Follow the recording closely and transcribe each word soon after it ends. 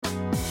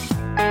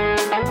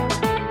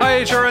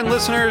HRN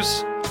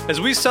listeners.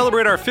 As we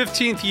celebrate our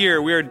 15th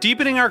year, we are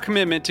deepening our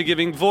commitment to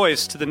giving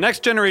voice to the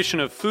next generation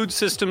of food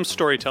systems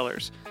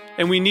storytellers,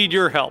 and we need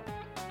your help.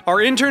 Our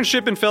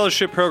internship and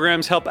fellowship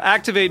programs help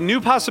activate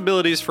new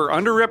possibilities for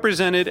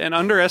underrepresented and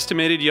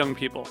underestimated young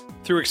people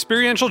through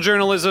experiential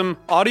journalism,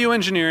 audio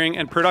engineering,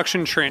 and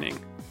production training.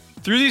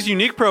 Through these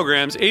unique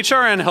programs,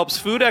 HRN helps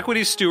food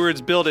equity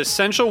stewards build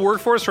essential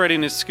workforce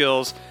readiness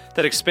skills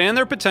that expand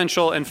their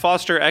potential and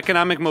foster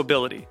economic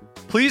mobility.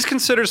 Please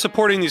consider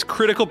supporting these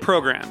critical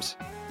programs.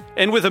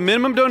 And with a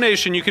minimum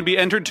donation, you can be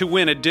entered to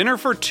win a dinner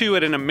for two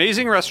at an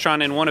amazing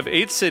restaurant in one of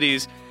 8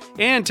 cities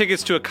and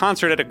tickets to a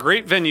concert at a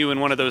great venue in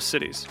one of those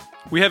cities.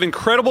 We have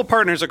incredible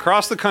partners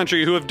across the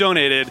country who have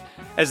donated,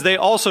 as they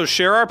also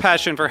share our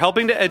passion for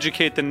helping to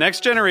educate the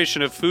next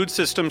generation of food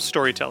systems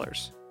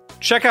storytellers.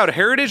 Check out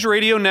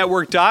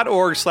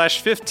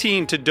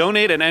heritageradionetwork.org/15 to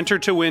donate and enter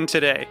to win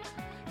today.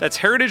 That's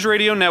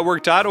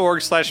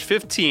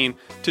heritageradionetwork.org/15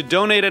 to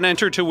donate and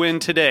enter to win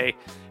today.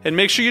 And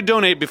make sure you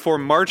donate before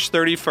March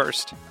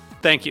 31st.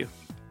 Thank you.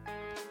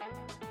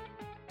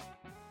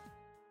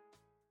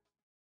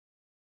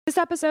 This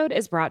episode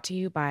is brought to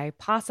you by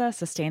PASA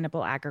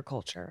Sustainable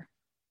Agriculture.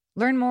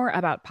 Learn more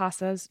about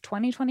PASA's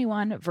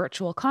 2021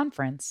 virtual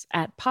conference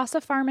at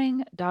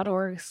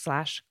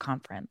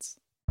pasafarming.org/conference.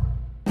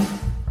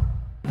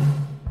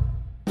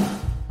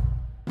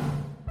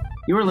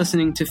 You are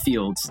listening to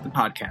Fields, the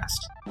podcast,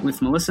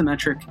 with Melissa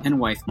Metrick and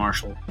Wythe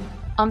Marshall.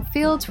 On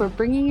Fields, we're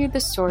bringing you the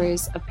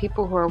stories of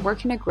people who are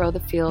working to grow the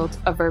field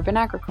of urban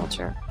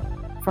agriculture.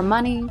 For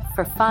money,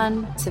 for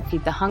fun, to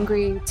feed the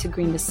hungry, to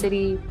green the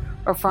city,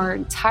 or for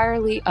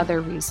entirely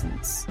other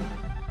reasons.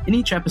 In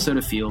each episode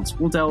of Fields,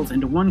 we'll delve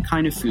into one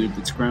kind of food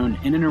that's grown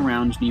in and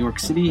around New York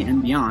City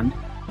and beyond,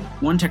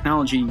 one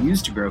technology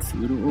used to grow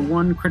food, or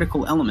one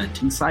critical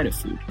element inside of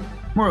food.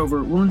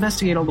 Moreover, we'll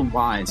investigate all the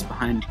whys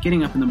behind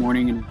getting up in the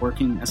morning and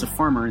working as a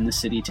farmer in the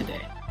city today.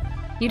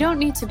 You don't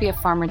need to be a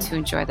farmer to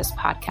enjoy this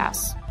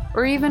podcast,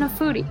 or even a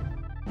foodie.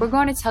 We're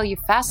going to tell you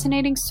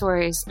fascinating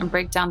stories and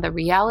break down the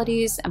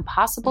realities and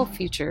possible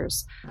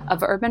futures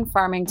of urban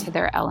farming to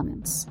their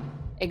elements,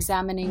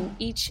 examining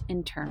each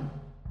in turn.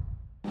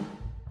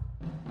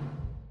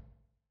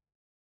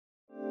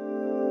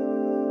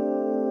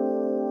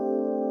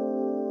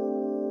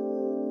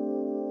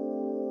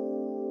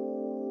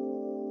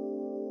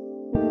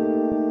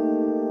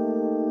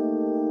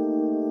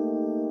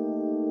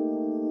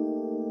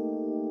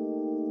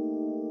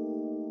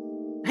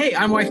 Hey,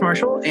 I'm Wythe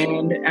Marshall,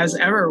 and as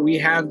ever, we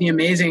have the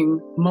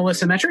amazing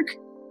Melissa Metrick.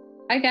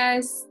 Hi,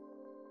 guys.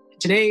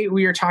 Today,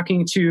 we are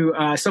talking to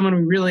someone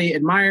we really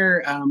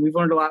admire, we've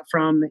learned a lot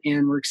from,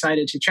 and we're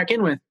excited to check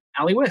in with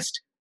Allie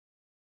Wist.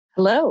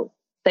 Hello.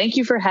 Thank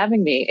you for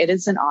having me. It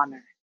is an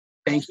honor.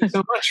 Thank you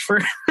so much for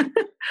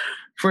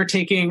for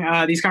taking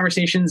these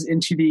conversations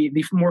into the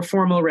more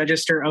formal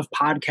register of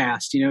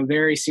podcast,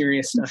 very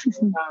serious stuff.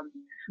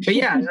 But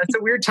yeah, it's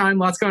a weird time,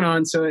 lots going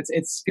on. So it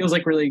feels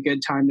like really a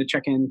good time to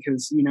check in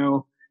because,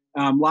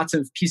 lots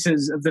of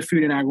pieces of the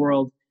food and ag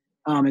world.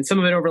 And some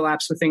of it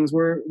overlaps with things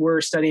we're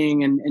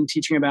studying and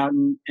teaching about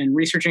and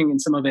researching. And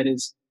some of it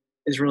is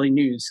really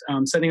news.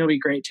 So I think it'll be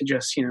great to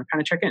just, kind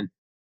of check in.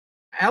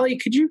 Allie,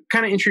 could you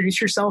kind of introduce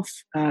yourself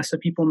so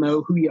people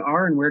know who you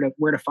are and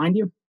where to find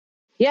you?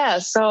 Yeah,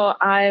 so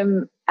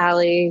I'm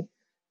Allie,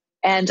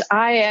 and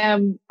I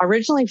am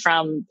originally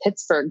from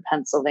Pittsburgh,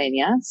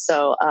 Pennsylvania.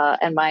 So,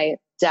 and my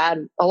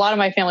dad, a lot of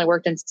my family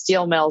worked in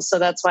steel mills. So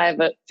that's why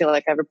feel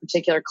like I have a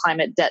particular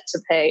climate debt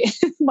to pay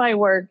my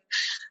work.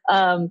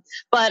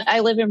 But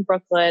I live in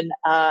Brooklyn.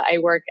 I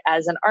work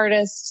as an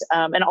artist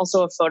and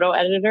also a photo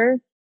editor.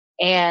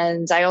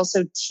 And I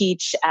also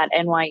teach at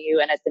NYU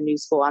and at the New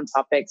School on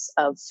topics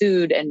of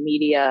food and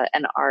media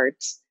and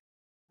art.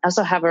 I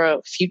also have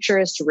a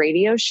futurist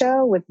radio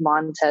show with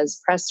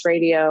Montez Press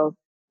Radio.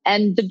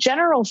 And the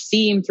general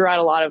theme throughout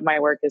a lot of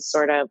my work is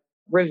sort of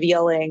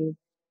revealing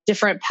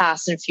different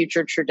past and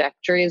future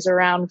trajectories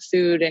around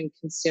food and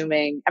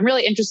consuming. I'm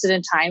really interested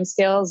in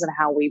timescales and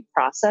how we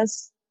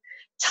process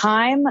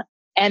time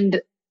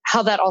and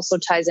how that also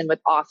ties in with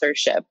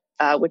authorship,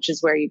 which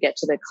is where you get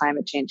to the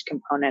climate change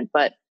component.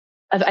 But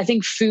I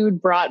think food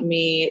brought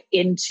me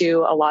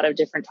into a lot of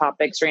different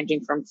topics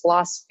ranging from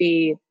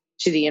philosophy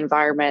to the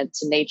environment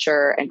to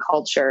nature and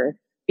culture,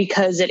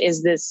 because it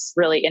is this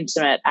really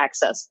intimate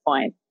access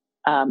point.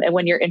 And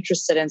when you're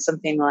interested in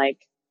something like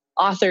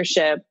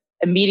authorship,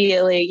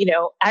 immediately,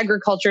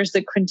 agriculture is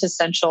the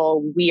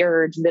quintessential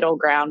weird middle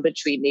ground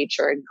between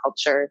nature and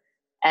culture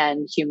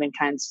and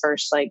humankind's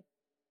first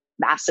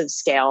massive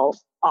scale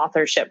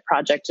authorship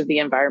project of the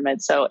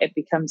environment. So it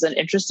becomes an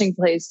interesting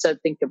place to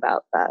think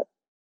about that.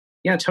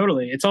 Yeah,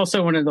 totally. It's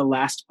also one of the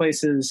last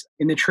places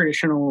in the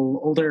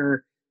traditional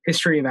older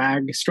history of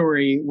ag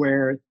story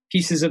where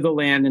pieces of the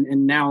land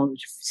and now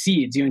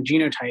seeds,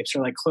 genotypes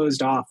are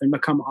closed off and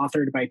become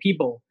authored by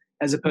people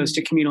as opposed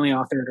to communally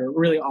authored or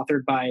really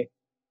authored by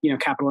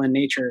capital and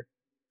nature.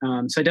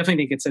 So I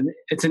definitely think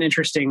it's an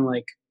interesting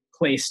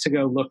place to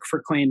go look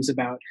for claims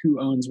about who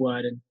owns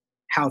what and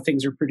how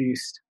things are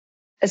produced.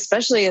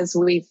 especially as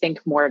we think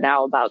more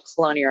now about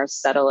colonial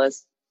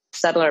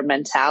settler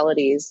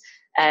mentalities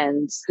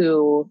and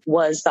who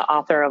was the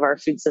author of our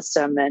food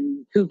system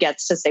and who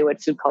gets to say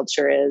what food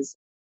culture is.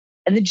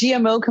 And the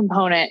GMO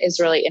component is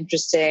really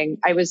interesting.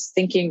 I was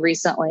thinking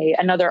recently,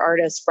 another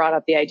artist brought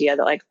up the idea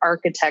that like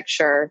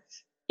architecture,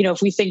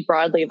 if we think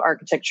broadly of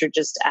architecture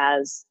just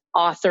as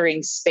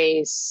authoring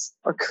space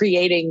or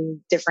creating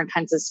different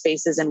kinds of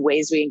spaces and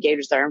ways we engage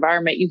with our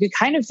environment, you could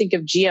kind of think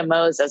of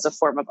GMOs as a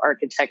form of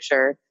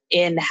architecture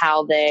in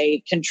how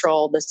they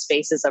control the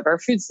spaces of our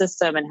food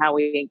system and how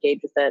we engage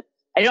with it.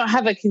 I don't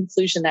have a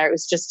conclusion there. It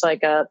was just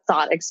like a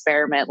thought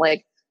experiment.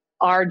 Like,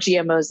 are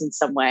GMOs in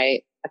some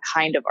way a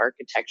kind of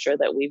architecture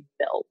that we've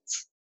built?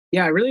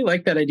 Yeah, I really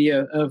like that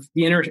idea of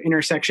the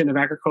intersection of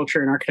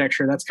agriculture and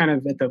architecture. That's kind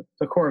of at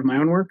the core of my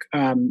own work.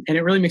 And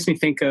it really makes me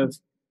think of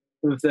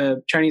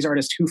the Chinese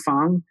artist Hu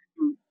Fang,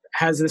 who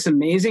has this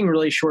amazing,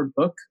 really short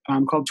book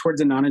called Towards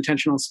a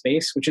Non-Intentional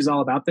Space, which is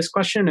all about this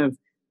question of,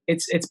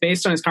 it's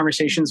based on his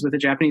conversations with the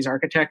Japanese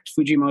architect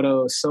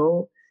Fujimoto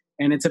So.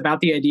 And it's about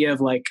the idea of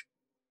like,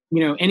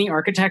 any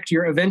architect,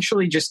 you're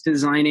eventually just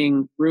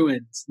designing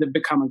ruins that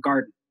become a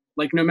garden.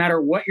 Like no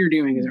matter what you're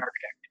doing as an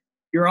architect,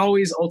 you're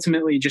always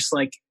ultimately just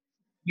like,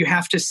 you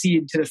have to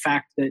cede to the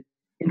fact that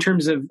in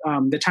terms of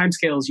the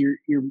timescales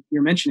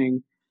you're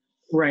mentioning,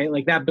 right?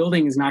 Like that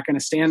building is not going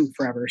to stand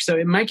forever. So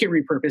it might get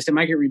repurposed, it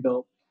might get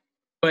rebuilt,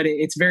 but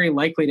it's very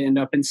likely to end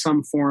up in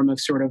some form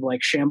of sort of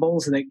like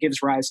shambles that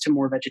gives rise to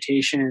more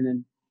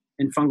vegetation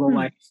and fungal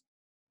life.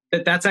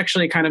 That's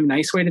actually a kind of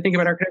nice way to think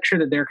about architecture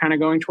that they're kind of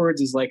going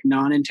towards, is like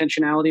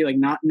non-intentionality, like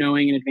not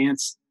knowing in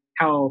advance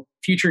how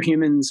future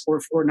humans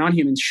or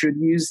non-humans should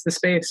use the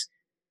space,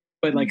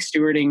 but like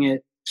stewarding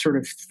it sort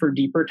of for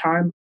deeper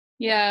time.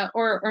 Yeah,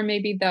 or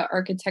maybe the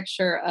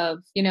architecture of,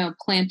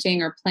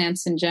 planting or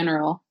plants in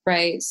general,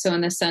 right? So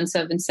in the sense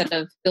of, instead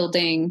of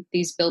building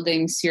these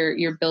buildings,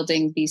 you're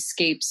building these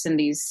scapes and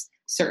these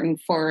certain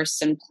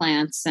forests and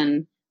plants,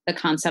 and the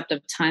concept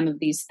of time of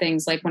these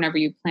things. Like whenever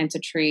you plant a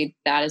tree,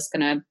 that is going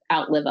to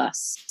outlive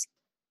us,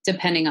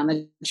 depending on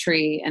the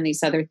tree and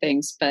these other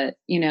things. But,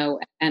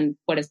 and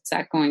what is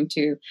that going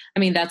to,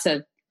 that's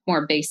a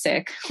more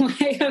basic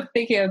way of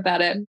thinking about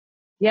it.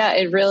 Yeah,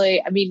 it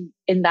really,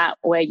 in that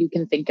way, you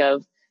can think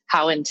of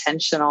how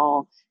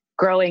intentional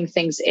growing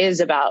things is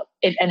about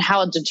it and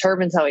how it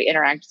determines how we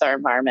interact with our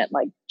environment,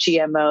 like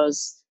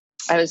GMOs.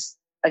 I was,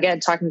 again,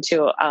 talking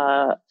to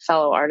a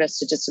fellow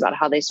artist just about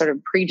how they sort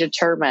of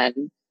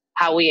predetermine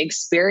how we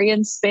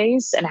experience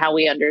space and how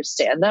we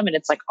understand them. And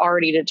it's like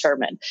already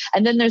determined.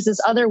 And then there's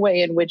this other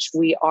way in which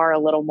we are a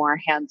little more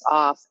hands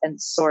off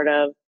and sort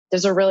of,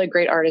 there's a really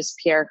great artist,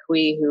 Pierre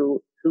Hui,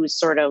 who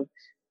sort of,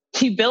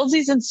 he builds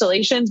these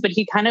installations, but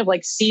he kind of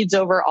like cedes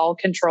over all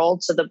control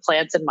to the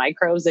plants and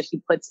microbes that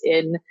he puts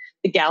in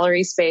the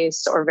gallery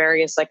space or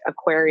various like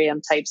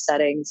aquarium type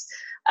settings.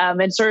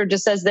 And sort of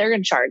just says they're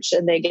in charge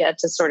and they get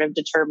to sort of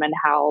determine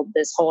how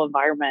this whole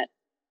environment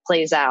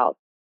plays out.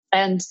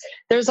 And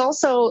there's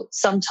also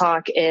some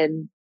talk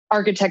in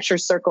architecture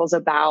circles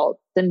about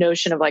the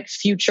notion of like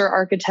future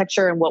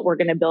architecture and what we're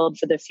going to build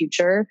for the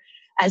future,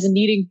 as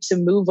needing to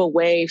move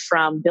away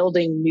from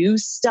building new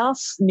stuff,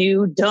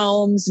 new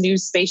domes, new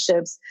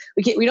spaceships.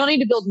 We don't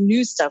need to build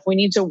new stuff. We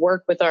need to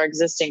work with our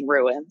existing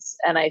ruins.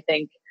 And I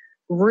think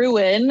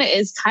ruin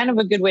is kind of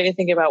a good way to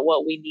think about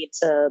what we need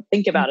to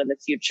think about in the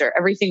future.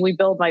 Everything we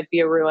build might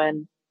be a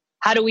ruin.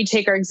 How do we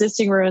take our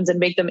existing ruins and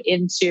make them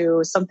into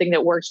something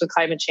that works with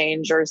climate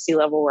change or sea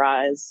level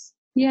rise?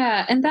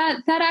 Yeah. And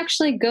that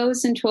actually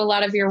goes into a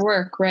lot of your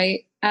work,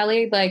 right,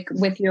 Allie? Like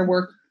with your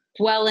work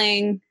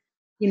dwelling,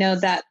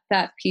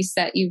 that piece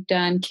that you've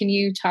done. Can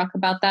you talk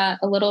about that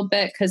a little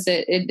bit? Because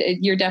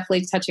you're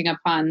definitely touching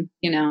upon,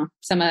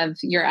 some of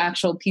your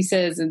actual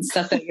pieces and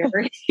stuff that you're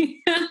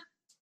reading.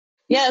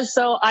 Yeah,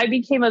 so I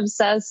became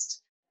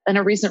obsessed in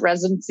a recent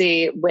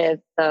residency with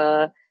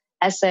the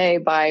essay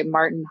by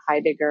Martin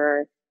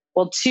Heidegger.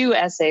 Well, two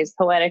essays,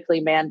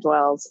 Poetically Man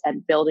Dwells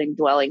and Building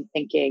Dwelling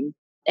Thinking.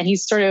 And he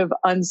sort of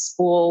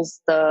unspools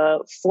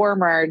the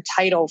former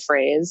title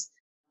phrase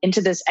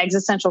into this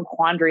existential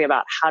quandary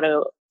about how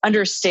to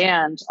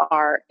understand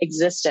our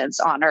existence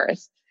on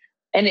Earth.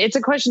 And it's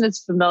a question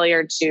that's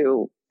familiar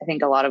to, I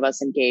think, a lot of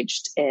us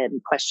engaged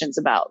in questions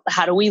about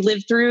how do we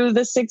live through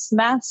the sixth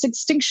mass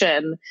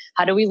extinction?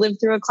 How do we live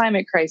through a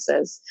climate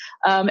crisis?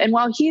 And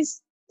while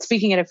he's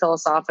speaking in a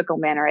philosophical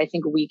manner, I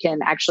think we can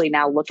actually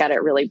now look at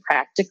it really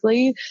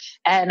practically.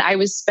 And I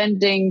was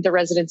spending the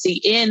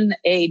residency in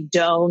a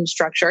dome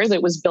structure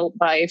that was built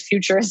by a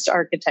futurist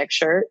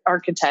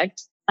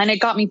architect. And it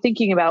got me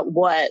thinking about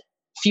what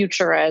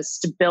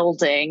futurist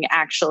building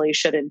actually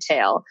should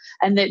entail,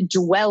 and that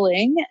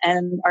dwelling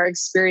and our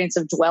experience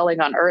of dwelling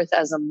on Earth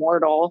as a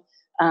mortal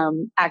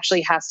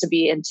actually has to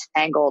be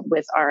entangled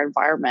with our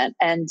environment.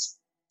 And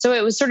so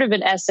it was sort of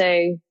an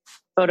essay,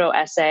 photo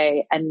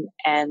essay,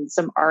 and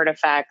some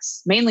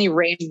artifacts, mainly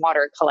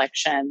rainwater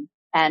collection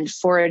and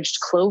foraged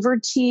clover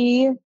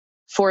tea,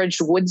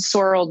 foraged wood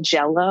sorrel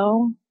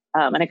jello,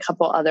 and a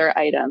couple other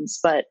items.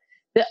 But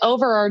the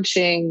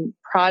overarching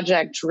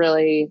project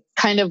really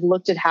kind of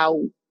looked at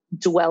how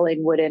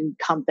dwelling would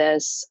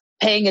encompass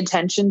paying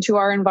attention to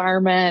our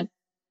environment.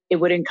 It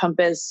would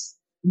encompass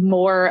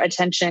more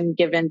attention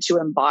given to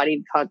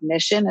embodied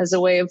cognition as a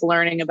way of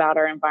learning about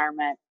our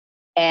environment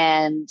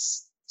and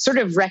sort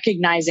of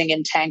recognizing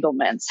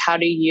entanglements. How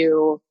do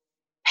you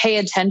pay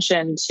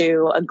attention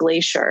to a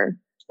glacier?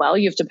 Well,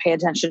 you have to pay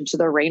attention to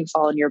the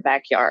rainfall in your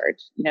backyard.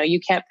 You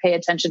can't pay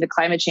attention to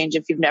climate change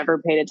if you've never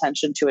paid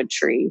attention to a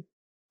tree.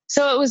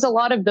 So it was a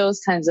lot of those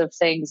kinds of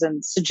things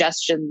and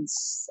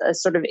suggestions,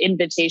 sort of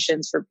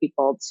invitations for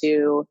people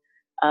to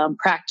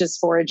practice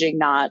foraging,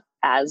 not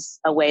as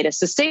a way to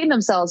sustain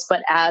themselves,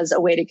 but as a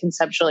way to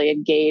conceptually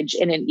engage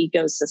in an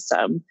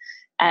ecosystem.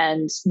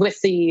 And with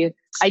the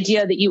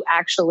idea that you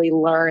actually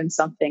learn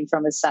something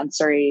from a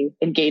sensory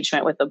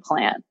engagement with a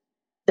plant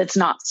that's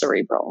not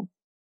cerebral.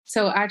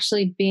 So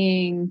actually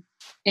being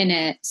in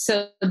it.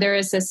 So there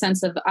is a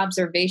sense of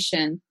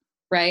observation,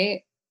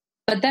 right?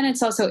 But then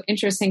it's also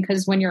interesting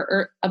because when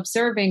you're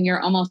observing,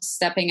 you're almost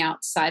stepping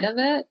outside of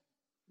it,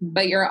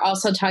 but you're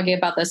also talking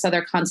about this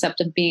other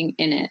concept of being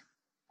in it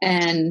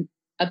and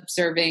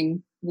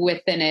observing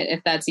within it,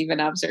 if that's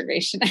even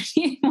observation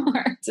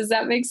anymore. Does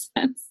that make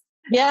sense?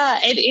 Yeah,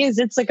 it is.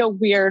 It's like a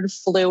weird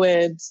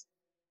fluid.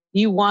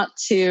 You want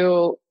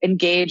to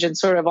engage in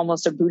sort of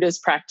almost a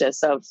Buddhist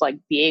practice of like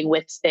being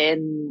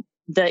within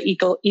the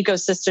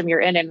ecosystem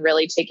you're in and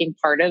really taking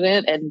part of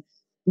it and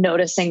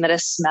noticing that a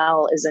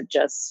smell isn't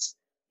just,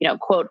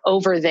 quote,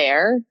 over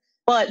there,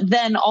 but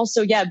then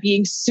also,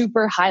 being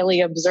super highly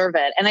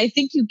observant. And I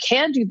think you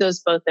can do those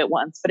both at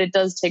once, but it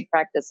does take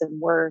practice. And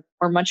we're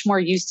much more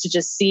used to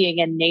just seeing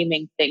and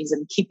naming things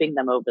and keeping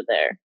them over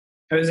there.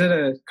 I was at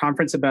a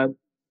conference about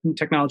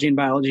technology and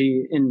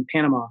biology in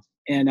Panama,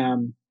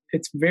 and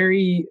it's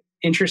very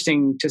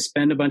interesting to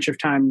spend a bunch of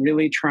time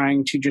really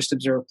trying to just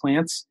observe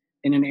plants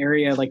in an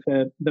area like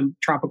the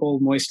tropical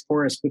moist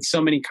forest with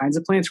so many kinds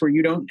of plants where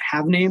you don't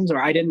have names,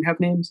 or I didn't have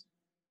names.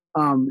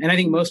 And I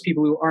think most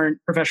people who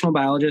aren't professional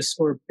biologists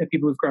or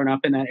people who've grown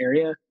up in that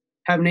area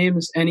have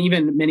names. And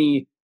even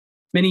many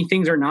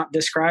things are not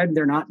described.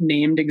 They're not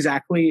named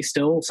exactly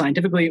still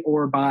scientifically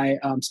or by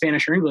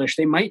Spanish or English.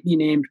 They might be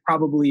named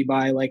probably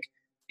by like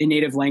a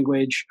native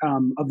language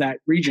of that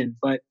region,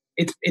 but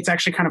it's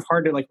actually kind of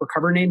hard to like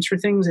recover names for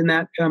things in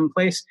that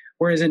place.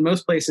 Whereas in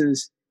most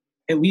places,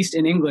 at least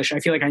in English, I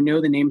feel like I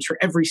know the names for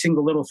every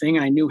single little thing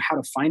and I knew how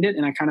to find it.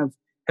 And I kind of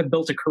have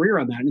built a career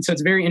on that. And so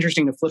it's very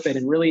interesting to flip it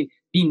and really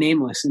be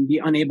nameless and be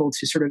unable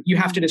to you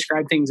have to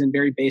describe things in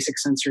very basic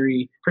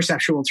sensory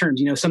perceptual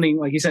terms. Something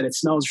like you said, it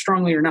smells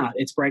strongly or not,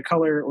 it's bright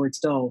color or it's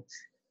dull,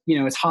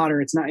 it's hot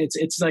or it's not.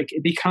 It's like,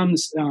 it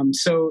becomes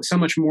so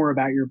much more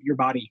about your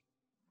body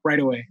right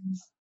away.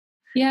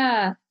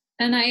 Yeah.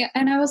 And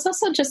I was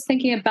also just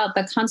thinking about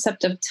the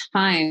concept of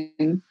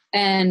time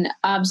and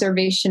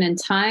observation in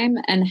time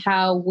and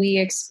how we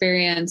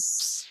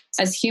experience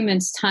as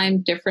humans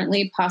time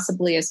differently,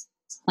 possibly as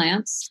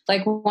plants.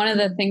 Like one of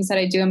the things that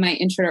I do in my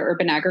intro to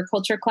urban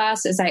agriculture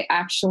class is I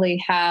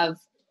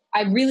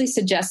really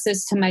suggest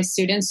this to my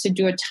students to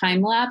do a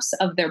time lapse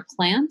of their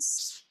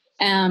plants.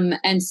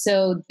 And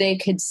so they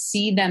could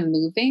see them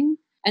moving.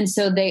 And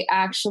so they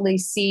actually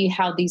see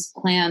how these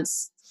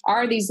plants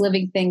are these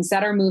living things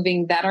that are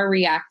moving, that are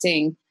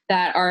reacting,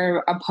 that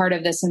are a part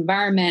of this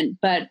environment,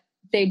 but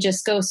they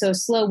just go so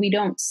slow, we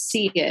don't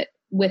see it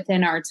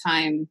within our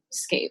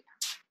timescape.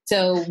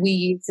 So we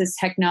use this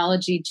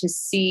technology to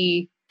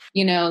see,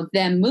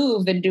 them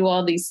move and do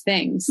all these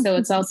things. So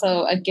it's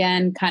also,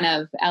 again, kind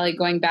of, Allie,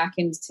 going back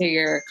into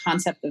your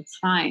concept of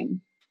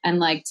time and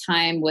like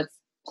time with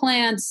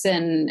plants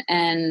and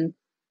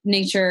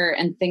nature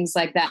and things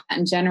like that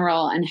in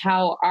general, and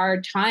how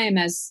our time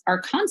as our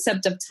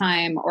concept of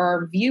time or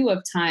our view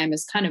of time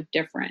is kind of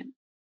different.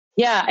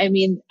 Yeah. I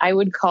mean, I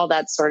would call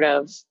that sort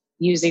of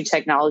using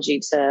technology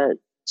to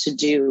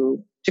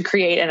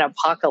create an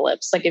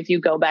apocalypse. Like if you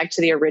go back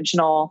to the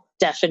original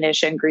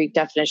definition, Greek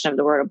definition of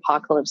the word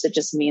apocalypse, it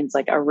just means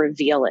like a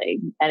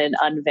revealing and an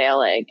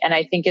unveiling. And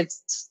I think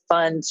it's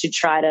fun to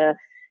try to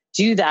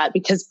do that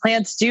because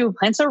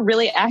plants are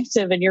really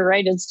active, and you're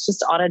right, it's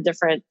just on a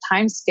different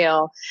time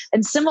scale.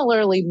 And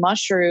similarly,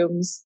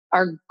 mushrooms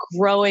are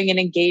growing and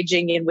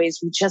engaging in ways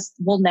we just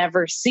will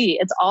never see.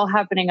 It's all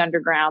happening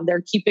underground.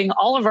 They're keeping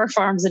all of our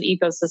farms and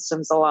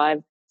ecosystems alive.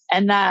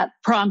 And that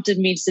prompted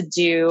me to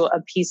do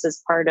a piece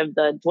as part of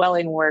the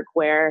dwelling work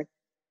where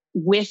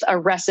with a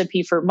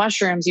recipe for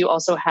mushrooms, you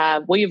also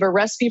have a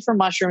recipe for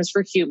mushrooms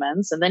for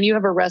humans, and then you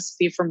have a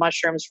recipe for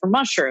mushrooms,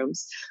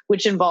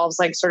 which involves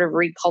like sort of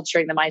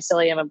reculturing the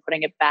mycelium and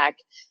putting it back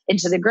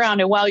into the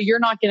ground. And while you're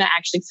not going to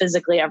actually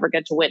physically ever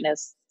get to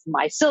witness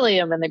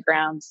mycelium in the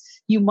ground,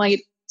 you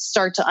might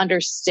start to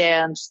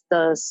understand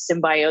the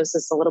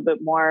symbiosis a little bit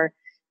more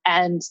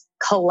and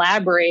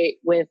collaborate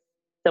with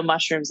the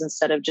mushrooms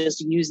instead of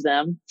just use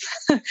them,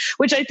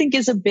 which I think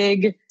is a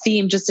big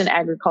theme just in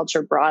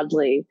agriculture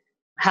broadly.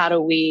 How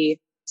do we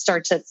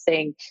start to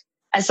think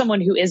as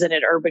someone who isn't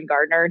an urban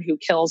gardener and who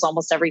kills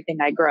almost everything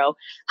I grow,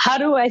 how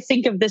do I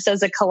think of this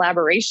as a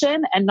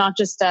collaboration and not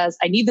just as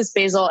I need this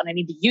basil and I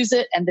need to use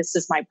it and this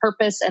is my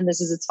purpose and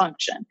this is its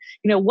function?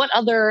 What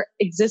other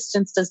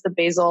existence does the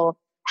basil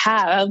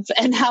have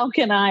and how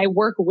can I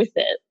work with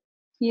it?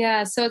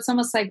 Yeah, so it's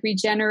almost like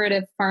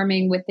regenerative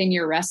farming within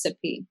your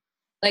recipe.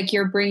 Like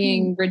you're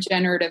bringing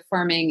regenerative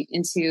farming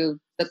into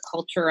the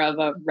culture of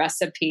a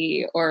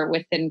recipe or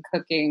within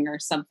cooking or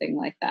something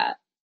like that.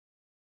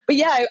 But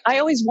yeah, I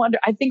always wonder,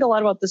 I think a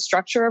lot about the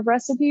structure of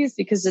recipes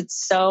because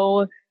it's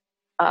so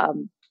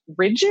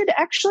rigid,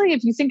 actually.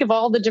 If you think of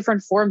all the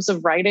different forms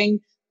of writing,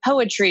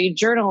 poetry,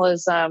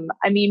 journalism,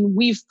 I mean,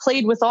 we've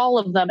played with all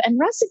of them, and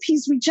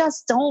recipes we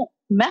just don't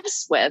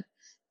mess with.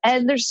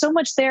 And there's so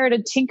much there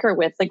to tinker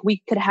with. Like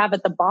we could have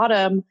at the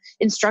bottom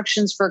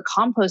instructions for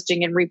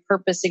composting and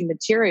repurposing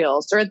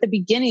materials, or at the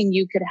beginning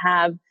you could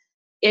have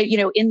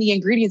in the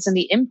ingredients and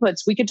the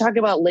inputs, we could talk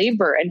about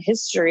labor and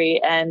history.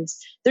 And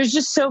there's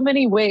just so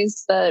many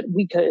ways that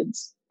we could,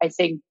 I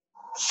think,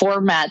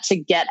 format to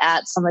get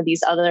at some of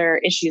these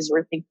other issues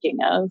we're thinking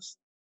of.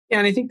 Yeah,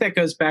 and I think that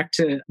goes back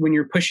to when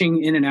you're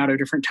pushing in and out of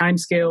different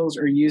timescales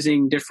or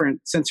using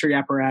different sensory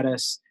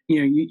apparatus,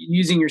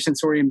 using your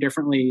sensorium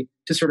differently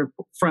to sort of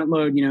front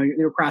load,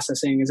 your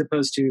processing as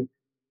opposed to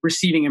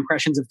receiving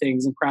impressions of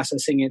things and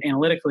processing it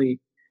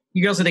analytically.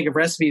 You can also think of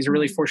recipes are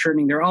really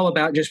foreshortening. They're all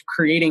about just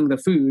creating the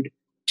food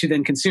to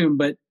then consume.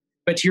 But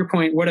to your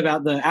point, what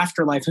about the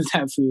afterlife of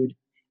that food?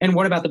 And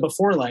what about the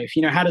before life?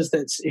 How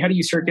do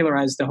you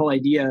circularize the whole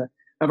idea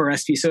of a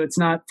recipe? So it's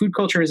not, food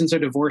culture isn't so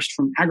divorced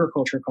from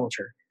agriculture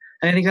culture.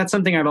 And I think that's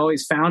something I've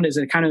always found as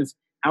a kind of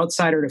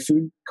outsider to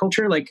food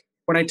culture. Like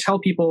when I tell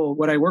people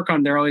what I work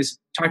on, they're always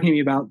talking to me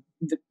about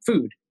the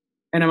food.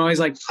 And I'm always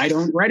like, I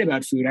don't write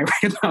about food. I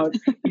write about,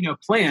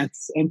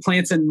 plants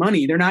and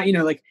money. They're not,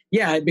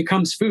 it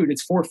becomes food.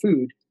 It's for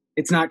food.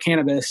 It's not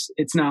cannabis.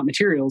 It's not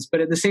materials.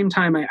 But at the same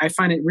time, I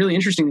find it really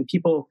interesting that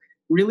people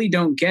really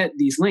don't get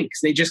these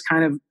links. They just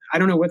kind of, I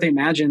don't know what they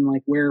imagine,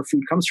 like where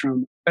food comes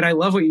from. But I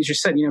love what you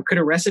just said. Could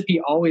a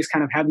recipe always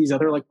kind of have these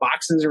other like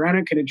boxes around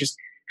it? Could it just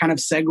kind of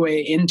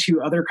segue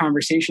into other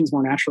conversations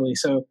more naturally?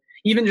 So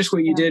even just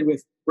what you did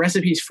with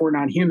recipes for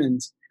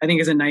non-humans, I think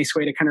is a nice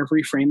way to kind of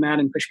reframe that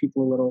and push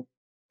people a little.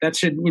 That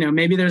should,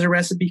 maybe there's a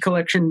recipe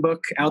collection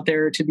book out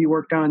there to be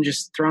worked on,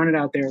 just throwing it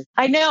out there.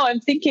 I know, I'm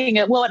thinking,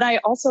 and I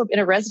also, in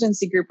a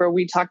residency group where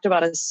we talked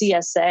about a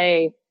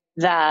CSA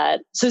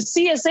so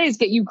CSAs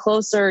get you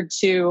closer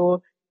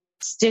to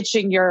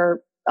stitching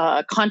your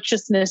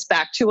consciousness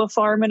back to a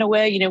farm in a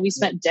way. We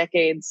spent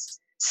decades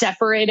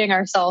separating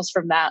ourselves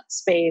from that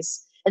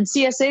space. And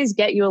CSAs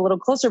get you a little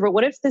closer. But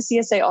what if the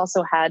CSA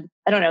also had,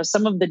 I don't know,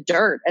 some of the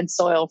dirt and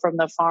soil from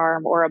the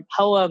farm or a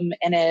poem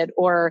in it,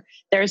 or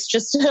there's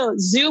just a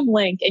Zoom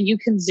link and you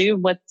can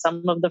Zoom with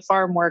some of the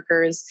farm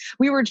workers.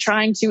 We were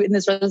trying to, in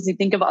this residency,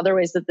 think of other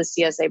ways that the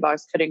CSA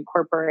box could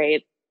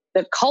incorporate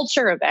the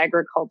culture of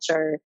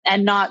agriculture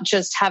and not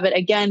just have it,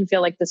 again,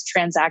 feel like this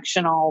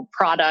transactional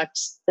product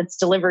that's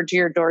delivered to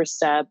your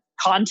doorstep.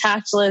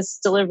 Contactless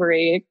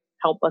delivery,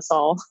 help us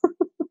all.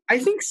 I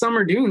think some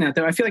are doing that,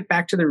 though. I feel like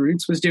Back to the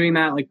Roots was doing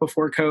that, like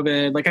before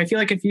COVID. Like I feel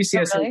like a few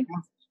CSAs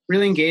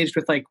really engaged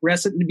with like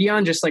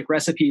beyond just like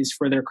recipes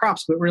for their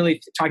crops, but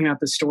really talking about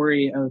the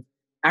story of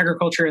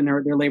agriculture and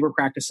their labor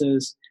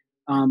practices.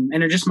 And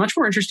they're just much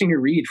more interesting to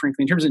read,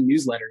 frankly, in terms of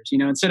newsletters.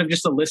 Instead of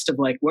just a list of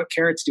like, what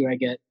carrots do I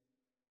get?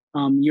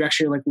 You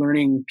actually like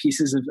learning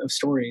pieces of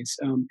stories.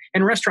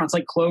 And restaurants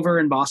like Clover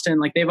in Boston,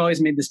 like they've always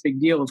made this big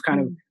deal of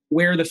kind of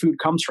where the food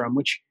comes from,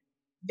 which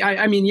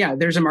I mean,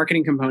 there's a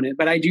marketing component,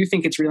 but I do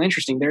think it's really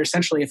interesting. They're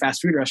essentially a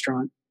fast food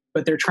restaurant,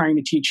 but they're trying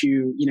to teach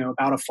you,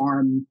 about a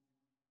farm,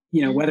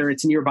 whether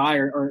it's nearby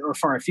or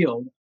far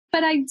afield.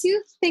 But I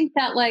do think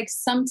that like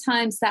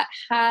sometimes that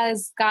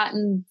has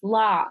gotten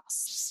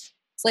lost.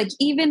 Like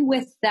even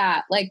with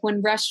that, like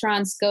when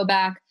restaurants go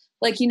back,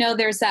 like,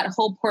 there's that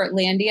whole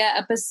Portlandia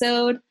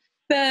episode,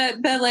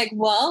 but like,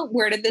 well,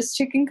 where did this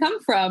chicken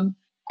come from?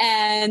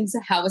 And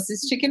how was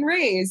this chicken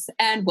raised?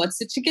 And what's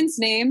the chicken's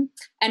name?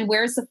 And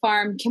where's the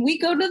farm? Can we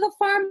go to the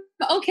farm?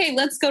 Okay,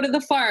 let's go to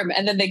the farm.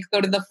 And then they go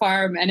to the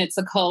farm and it's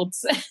a cult.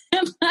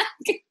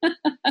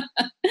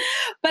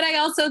 But I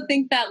also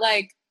think that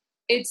like,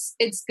 it's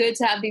good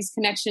to have these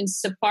connections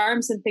to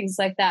farms and things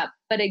like that.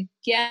 But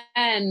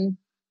again,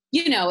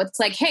 it's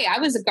like, hey, I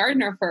was a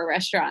gardener for a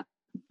restaurant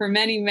for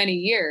many, many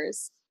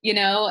years,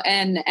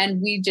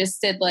 and we just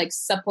did like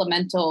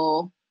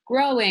supplemental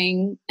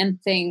growing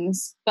and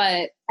things,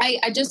 but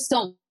I just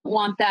don't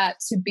want that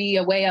to be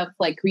a way of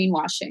like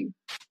greenwashing,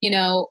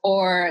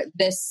 or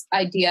this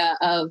idea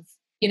of,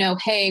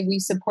 hey, we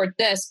support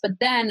this, but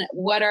then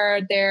what are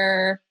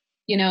their,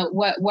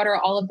 what are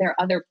all of their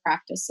other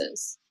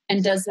practices?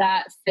 And does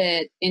that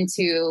fit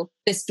into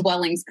this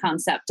dwellings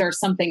concept or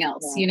something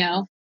else,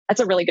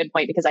 That's a really good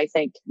point because I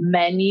think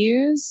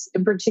menus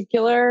in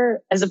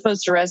particular, as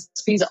opposed to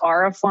recipes,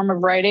 are a form of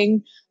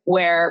writing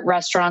where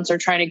restaurants are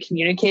trying to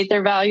communicate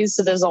their values.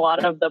 So there's a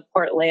lot of the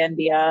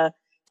Portlandia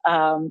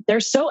they're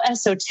so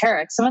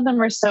esoteric. Some of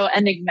them are so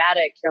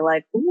enigmatic. You're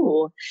like,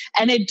 ooh.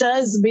 And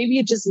maybe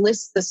it just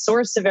lists the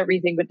source of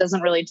everything, but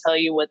doesn't really tell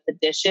you what the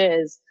dish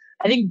is.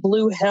 I think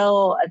Blue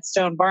Hill at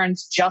Stone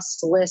Barns just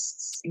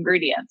lists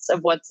ingredients of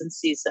what's in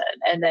season,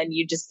 and then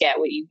you just get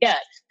what you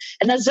get.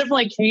 And that's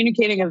definitely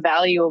communicating a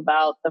value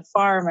about the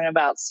farm and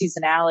about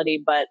seasonality.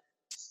 But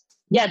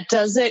yeah,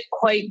 does it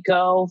quite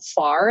go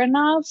far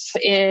enough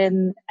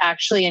in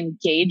actually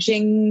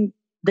engaging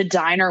the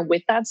diner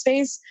with that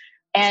space?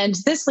 And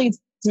this leads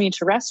me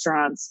to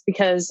restaurants,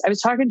 because I was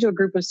talking to a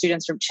group of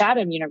students from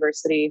Chatham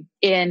University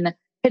in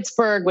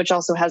Pittsburgh, which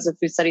also has a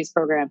food studies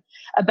program,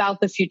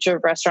 about the future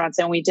of restaurants.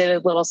 And we did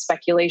a little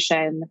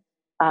speculation.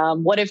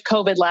 What if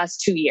COVID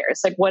lasts 2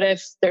 years? Like, what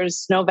if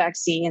there's no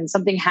vaccine,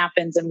 something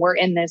happens and we're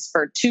in this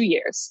for 2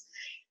 years?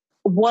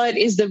 What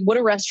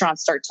do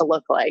restaurants start to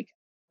look like?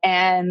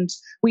 And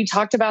we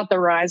talked about the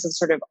rise of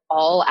sort of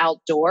all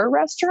outdoor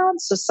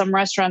restaurants. So some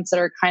restaurants that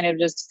are kind of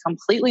just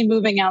completely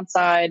moving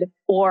outside,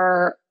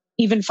 or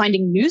even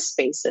finding new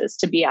spaces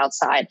to be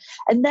outside.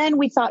 And then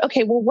we thought,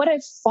 okay, well, what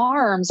if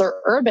farms or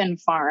urban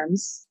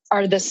farms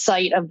are the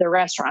site of the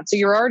restaurant? So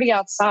you're already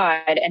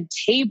outside and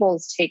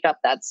tables take up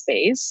that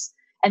space.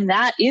 And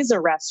that is a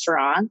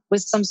restaurant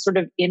with some sort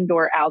of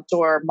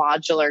indoor-outdoor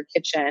modular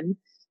kitchen.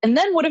 And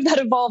then what if that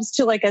evolves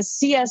to like a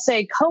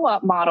CSA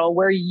co-op model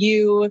where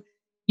you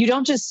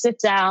don't just sit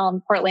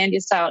down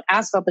Portlandia style,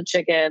 ask about the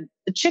chicken.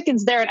 The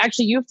chicken's there, and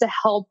actually you have to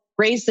help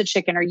raise the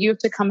chicken, or you have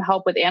to come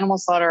help with animal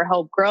slaughter,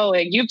 help grow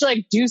it. You have to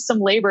like do some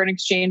labor in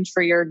exchange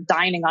for your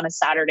dining on a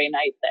Saturday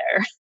night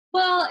there.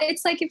 Well,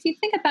 it's like, if you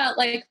think about,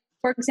 like,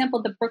 for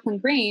example, the Brooklyn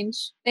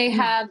Grange, they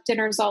have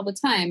dinners all the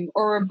time,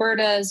 or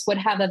Roberta's would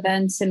have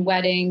events and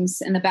weddings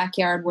in the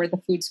backyard where the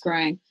food's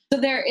growing.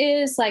 So there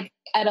is like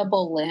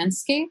edible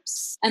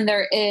landscapes, and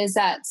there is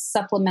that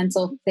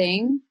supplemental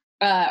thing,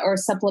 or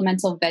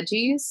supplemental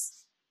veggies.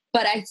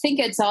 But I think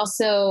it's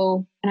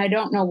also, and I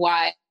don't know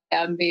why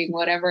I'm being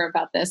whatever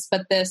about this,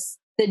 but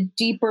the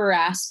deeper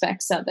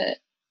aspects of it.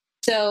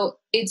 So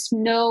it's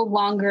no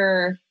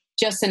longer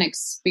just an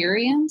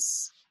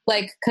experience.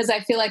 Like, because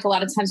I feel like a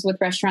lot of times with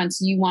restaurants,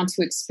 you want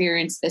to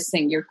experience this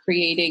thing. You're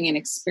creating an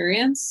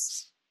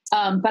experience.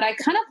 But I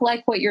kind of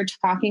like what you're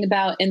talking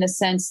about in the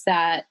sense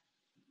that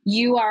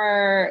you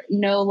are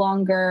no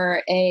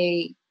longer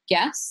a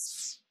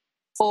guest,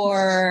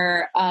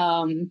 or,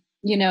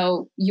 you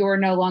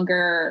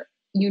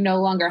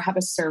no longer have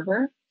a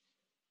server,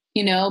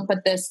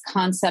 but this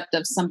concept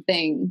of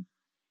something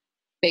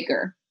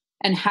bigger.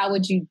 And how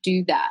would you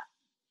do that?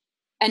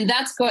 And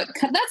that's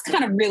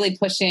kind of really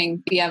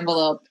pushing the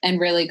envelope and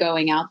really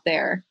going out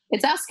there.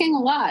 It's asking a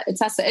lot.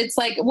 It's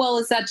like, well,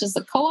 is that just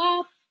a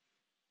co-op?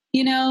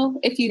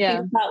 If you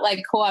think about like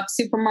co-op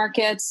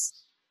supermarkets,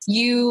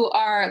 you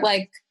are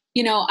like,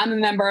 I'm a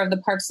member of the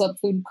Park Slope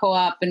Food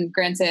Co-op, and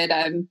granted,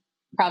 I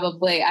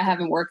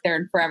haven't worked there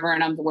in forever,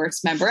 and I'm the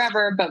worst member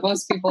ever, but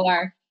most people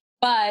are.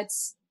 But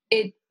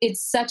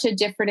it's such a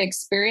different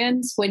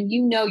experience when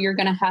you're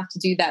going to have to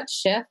do that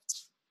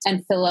shift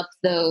and fill up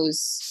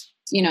those,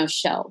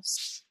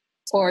 shelves,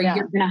 or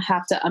you're going to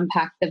have to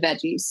unpack the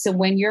veggies. So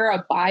when you're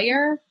a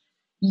buyer,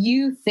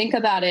 you think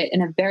about it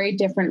in a very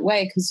different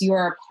way, because you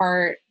are a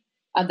part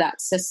of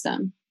that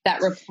system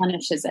that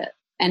replenishes it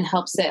and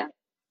helps it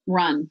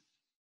run.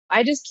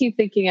 I just keep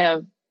thinking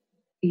of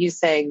you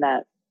saying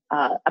that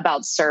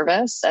about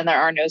service, and there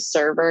are no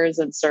servers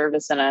and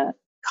service in a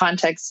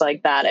context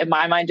like that. And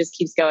my mind just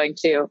keeps going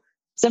to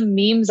some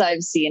memes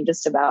I've seen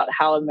just about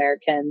how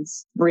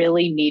Americans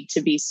really need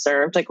to be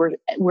served. Like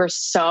we're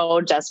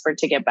so desperate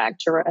to get back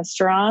to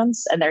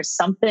restaurants, and there's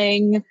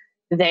something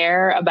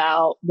there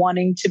about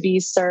wanting to be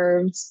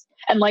served.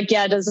 And like,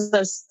 does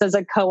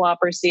a co-op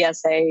or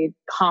CSA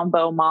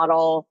combo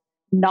model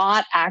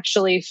not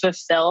actually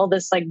fulfill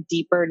this like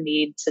deeper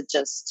need to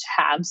just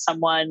have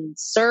someone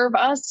serve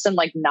us and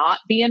like not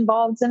be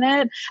involved in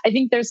it? I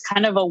think there's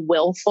kind of a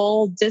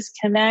willful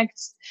disconnect.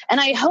 And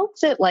I hope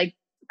that like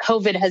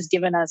COVID has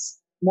given us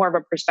more of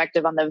a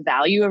perspective on the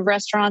value of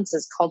restaurants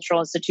as cultural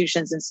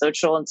institutions and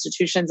social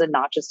institutions, and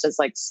not just as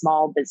like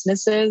small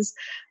businesses.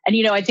 And,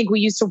 I think we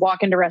used to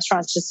walk into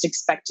restaurants just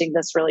expecting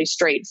this really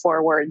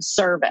straightforward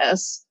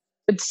service,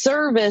 but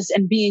service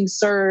and being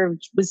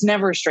served was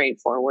never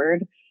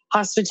straightforward.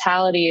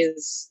 Hospitality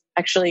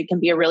can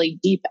be a really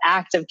deep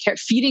act of care.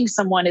 Feeding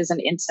someone is an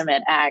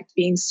intimate act.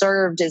 Being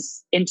served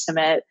is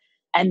intimate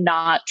and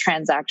not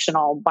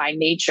transactional by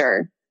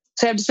nature.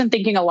 So I've just been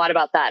thinking a lot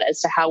about that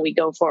as to how we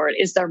go forward.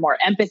 Is there more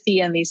empathy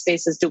in these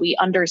spaces? Do we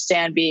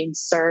understand being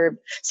served?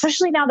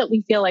 Especially now that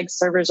we feel like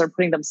servers are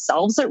putting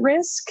themselves at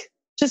risk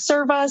to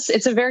serve us.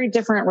 It's a very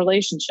different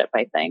relationship,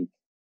 I think.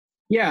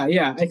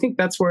 Yeah. I think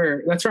that's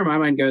where my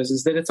mind goes,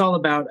 is that it's all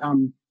about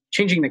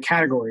changing the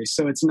categories.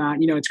 So it's not,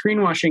 it's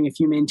greenwashing if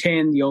you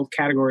maintain the old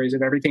categories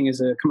of everything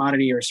is a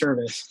commodity or a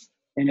service,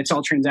 and it's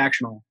all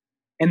transactional.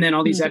 And then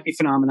all these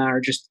epiphenomena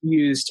are just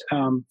used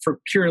for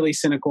purely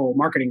cynical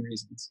marketing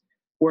reasons.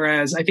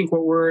 Whereas I think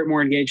what we're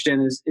more engaged in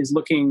is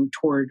looking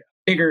toward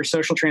bigger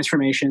social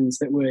transformations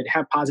that would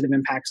have positive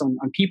impacts on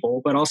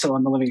people, but also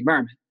on the living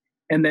environment.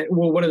 And that,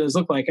 well, what do those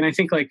look like? And I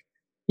think like,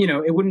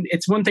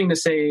 it's one thing to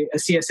say a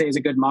CSA is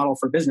a good model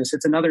for business.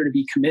 It's another to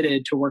be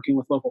committed to working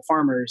with local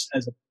farmers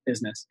as a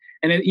business.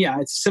 And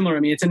it's similar. I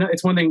mean,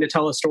 it's one thing to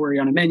tell a story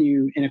on a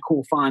menu in a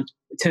cool font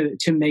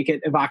to make it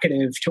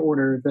evocative to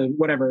order the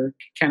whatever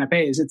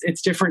canapés.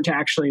 It's different to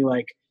actually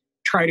like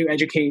try to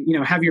educate,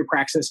 have your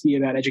praxis be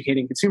about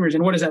educating consumers.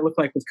 And what does that look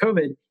like with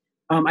COVID?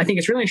 I think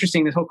it's really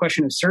interesting, this whole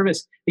question of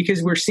service,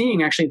 because we're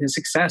seeing actually the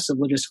success of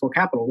logistical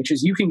capital, which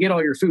is you can get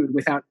all your food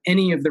without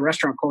any of the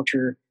restaurant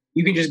culture.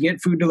 You can just get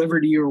food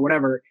delivered to you or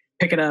whatever,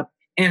 pick it up.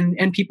 And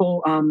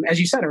people, as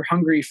you said, are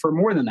hungry for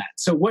more than that.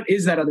 So what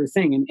is that other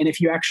thing? And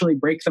if you actually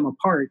break them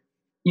apart,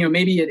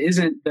 maybe it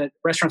isn't that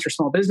restaurants are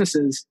small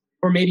businesses,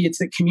 or maybe it's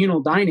that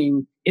communal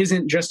dining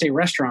isn't just a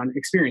restaurant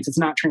experience. It's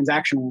not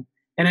transactional.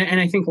 And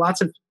I think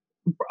lots of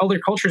other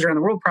cultures around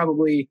the world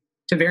probably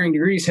to varying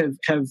degrees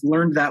have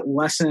learned that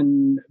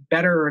lesson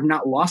better or have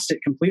not lost it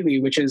completely,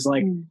 which is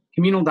like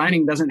communal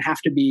dining doesn't have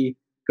to be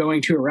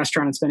going to a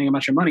restaurant and spending a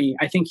bunch of money.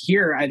 I think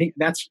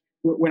that's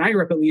when I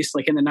grew up, at least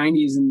like in the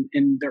 90s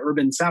in the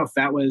urban South,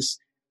 that was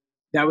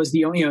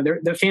the only,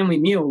 the family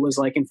meal was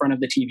like in front of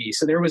the TV.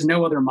 So there was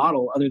no other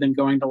model other than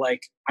going to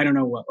like, I don't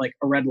know what, like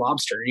a Red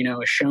Lobster,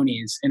 a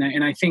Shoney's.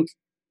 And I think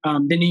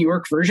the New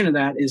York version of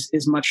that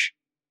is much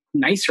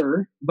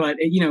nicer, but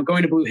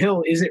going to Blue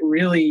Hill, is it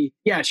really,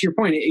 to your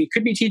point, it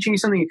could be teaching you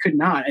something, it could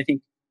not, I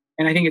think.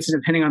 And I think it's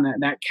depending on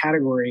that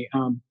category.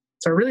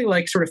 So I really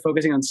like sort of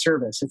focusing on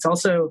service.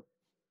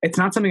 It's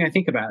not something I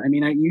think about. I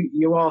mean,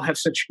 you all have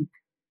such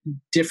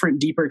different,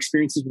 deeper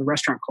experiences with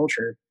restaurant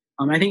culture.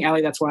 I think,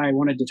 Allie, that's why I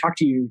wanted to talk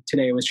to you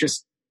today, was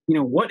just,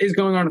 what is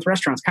going on with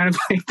restaurants? Kind of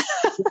like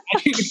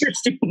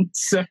interesting.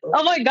 So.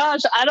 Oh my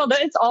gosh, I don't know.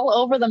 It's all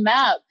over the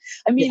map.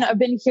 I mean, I've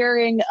been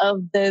hearing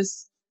of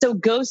this. So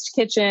ghost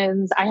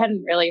kitchens, I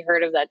hadn't really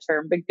heard of that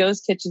term, but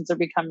ghost kitchens are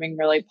becoming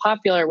really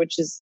popular, which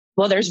is,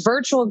 well, there's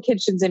virtual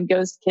kitchens and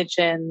ghost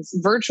kitchens.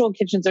 Virtual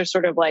kitchens are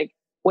sort of like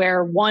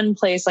where one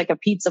place, like a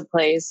pizza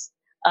place,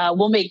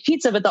 will make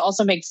pizza, but they'll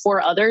also make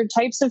 4 other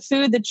types of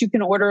food that you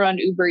can order on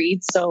Uber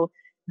Eats. So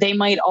they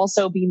might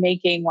also be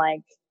making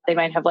they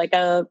might have like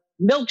a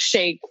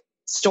milkshake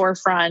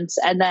storefront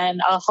and then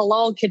a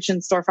halal kitchen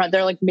storefront.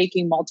 They're like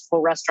making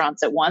multiple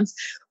restaurants at once,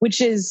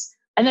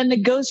 and then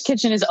the ghost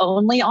kitchen is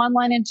only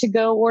online and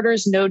to-go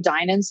orders, no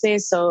dine-in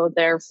space. So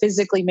they're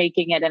physically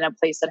making it in a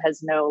place that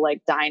has no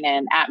like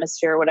dine-in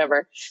atmosphere or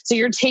whatever. So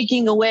you're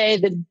taking away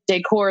the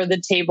decor,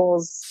 the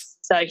tables,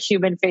 the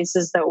human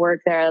faces that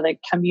work there,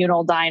 like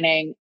communal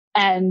dining.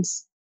 And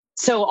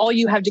so all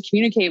you have to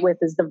communicate with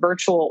is the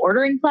virtual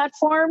ordering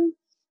platform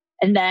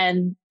and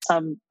then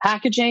some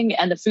packaging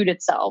and the food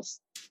itself.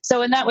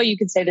 So in that way, you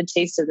could say the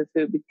taste of the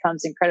food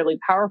becomes incredibly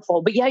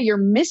powerful. But you're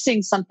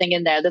missing something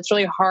in there that's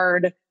really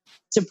hard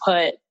to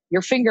put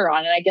your finger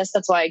on. And I guess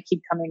that's why I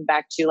keep coming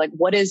back to like,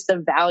 what is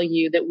the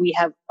value that we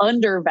have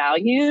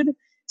undervalued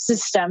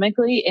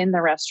systemically in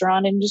the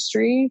restaurant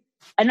industry?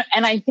 And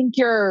I think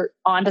you're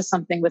onto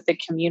something with the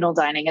communal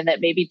dining, and that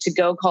maybe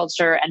to-go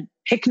culture and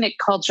picnic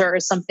culture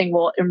is something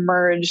will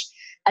emerge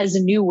as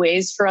new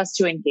ways for us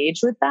to engage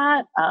with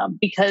that,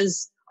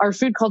 because our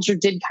food culture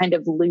did kind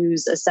of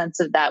lose a sense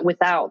of that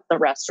without the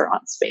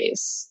restaurant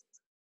space.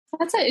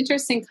 That's an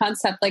interesting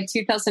concept. Like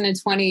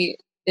 2020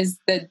 is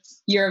the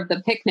year of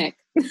the picnic.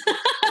 Do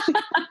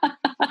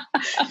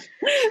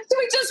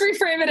we just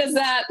reframe it as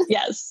that?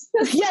 Yes.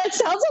 Yeah, it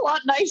sounds a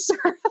lot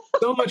nicer.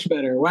 So much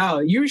better. Wow.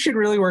 You should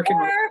really work in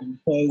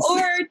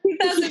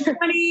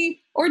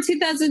or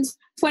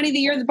 2020 the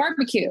year of the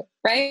barbecue,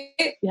 right?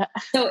 Yeah.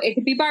 So it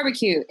could be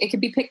barbecue, it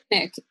could be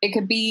picnic, it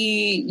could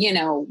be,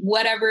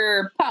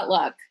 whatever,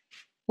 potluck,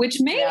 which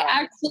may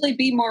actually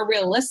be more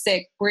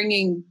realistic,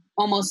 bringing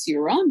almost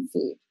your own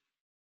food.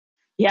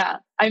 Yeah.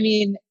 I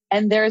mean,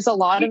 and there's a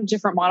lot of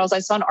different models. I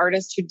saw an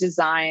artist who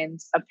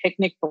designed a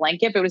picnic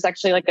blanket. It was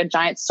actually like a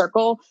giant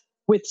circle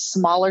with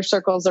smaller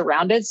circles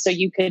around it. So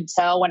you could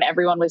tell when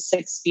everyone was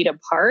 6 feet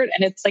apart.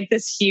 And it's like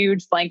this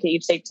huge blanket you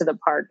take to the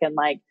park, and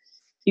like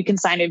you can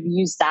kind of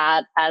use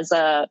that as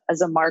a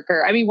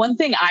marker. I mean, one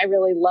thing I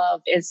really love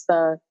is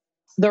the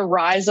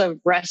rise of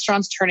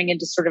restaurants turning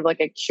into sort of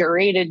like a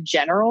curated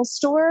general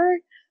store.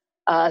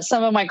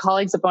 Some of my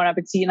colleagues at Bon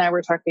Appetit and I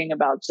were talking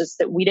about just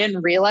that we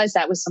didn't realize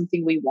that was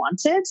something we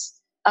wanted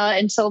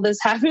until this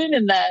happened,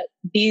 and that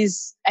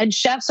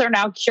chefs are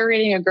now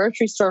curating a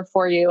grocery store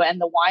for you and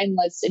the wine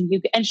list,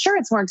 and sure,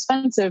 it's more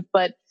expensive,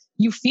 but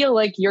you feel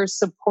like you're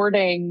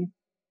supporting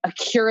a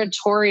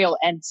curatorial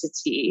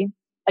entity.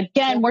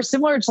 Again, more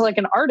similar to like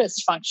an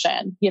artist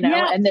function,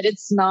 and that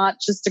it's not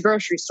just a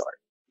grocery store.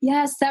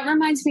 Yes, that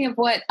reminds me of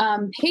what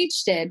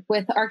Paige did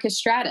with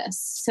Archistratus.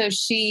 So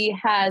she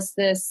has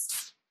this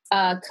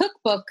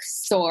cookbook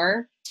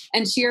store,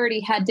 and she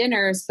already had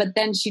dinners, but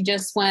then she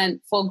just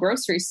went full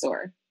grocery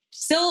store,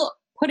 still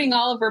putting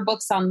all of her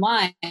books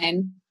online,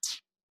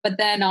 but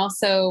then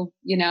also,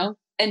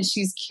 and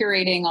she's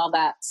curating all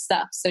that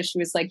stuff. So she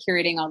was like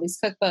curating all these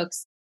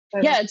cookbooks.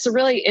 Yeah, it's a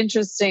really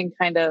interesting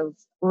kind of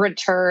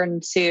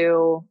return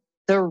to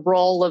the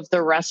role of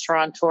the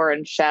restaurateur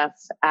and chef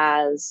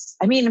as,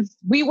 I mean,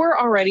 we were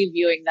already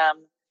viewing them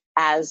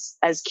as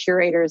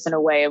curators in a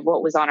way of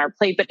what was on our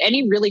plate, but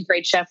any really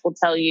great chef will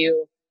tell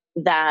you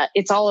that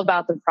it's all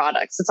about the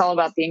products. It's all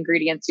about the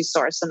ingredients you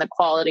source and the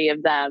quality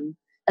of them.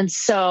 And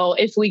so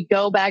if we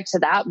go back to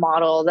that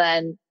model,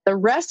 then the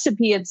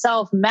recipe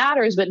itself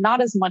matters, but not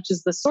as much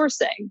as the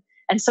sourcing.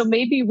 And so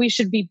maybe we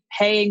should be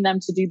paying them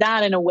to do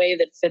that in a way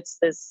that fits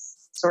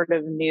this sort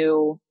of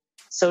new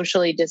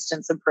socially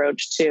distanced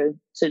approach to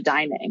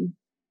dining.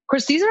 Of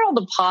course, these are all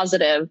the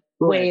positive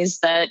ways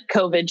that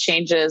COVID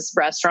changes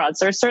restaurants.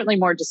 They're certainly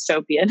more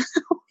dystopian.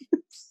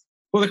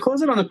 Well, to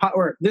close it on the pot,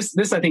 or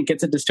this I think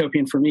gets a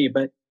dystopian for me,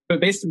 but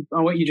based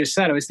on what you just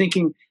said, I was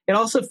thinking it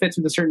also fits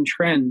with a certain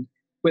trend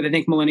with, I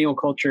think, millennial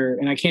culture.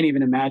 And I can't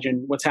even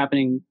imagine what's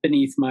happening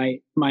beneath my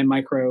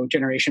micro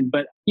generation.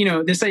 But,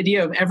 this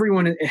idea of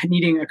everyone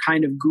needing a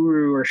kind of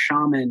guru or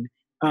shaman,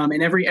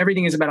 and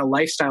everything is about a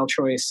lifestyle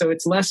choice. So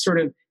it's less sort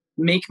of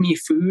make me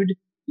food,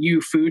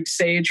 you food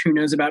sage who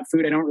knows about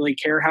food. I don't really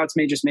care how it's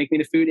made, just make me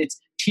the food. It's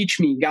teach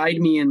me, guide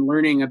me in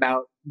learning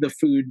about the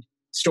food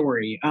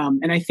story.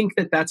 And I think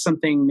that's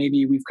something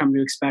maybe we've come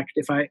to expect.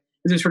 As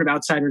a sort of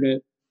outsider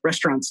to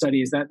restaurant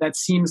studies, that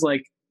seems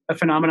like a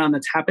phenomenon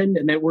that's happened,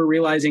 and that we're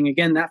realizing,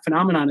 again, that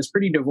phenomenon is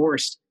pretty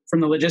divorced from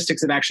the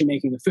logistics of actually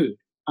making the food.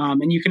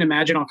 And you can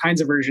imagine all kinds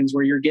of versions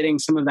where you're getting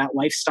some of that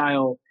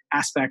lifestyle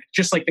aspect,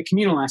 just like the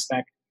communal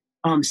aspect,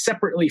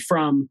 separately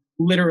from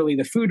literally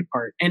the food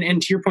part.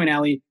 And to your point,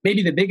 Allie,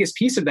 maybe the biggest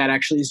piece of that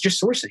actually is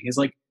just sourcing, is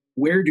like,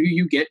 where do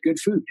you get good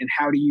food and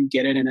how do you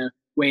get it in a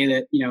way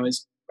that,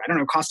 is,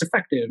 cost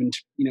effective and,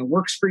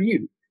 works for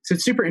you. So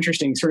it's super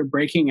interesting sort of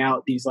breaking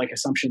out these like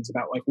assumptions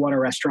about like what a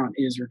restaurant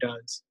is or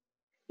does.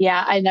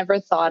 Yeah, I never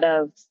thought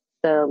of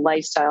the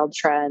lifestyle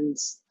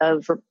trends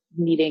of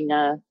needing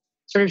a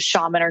sort of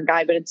shaman or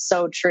guide, but it's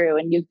so true.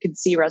 And you could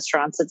see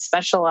restaurants that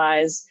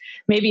specialize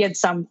maybe at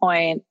some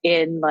point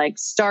in like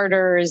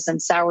starters and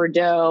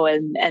sourdough,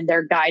 and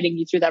they're guiding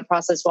you through that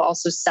process while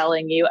also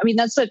selling you. I mean,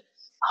 that's what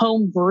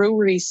home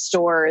brewery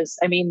stores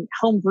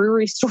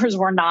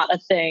were not a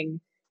thing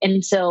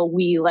until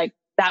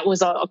that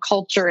was a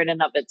culture in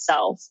and of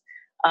itself.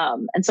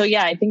 And so,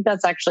 yeah, I think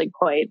that's actually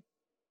quite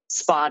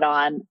spot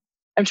on.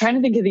 I'm trying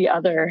to think of the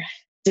other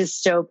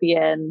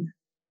dystopian,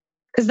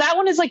 because that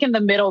one is like in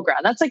the middle ground.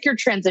 That's like your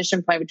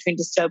transition point between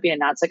dystopia and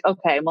now. It's like,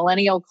 okay,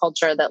 millennial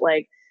culture that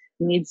like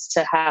needs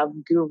to have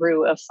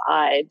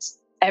guru-ified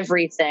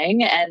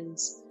everything and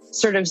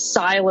sort of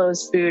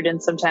silos food in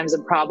sometimes a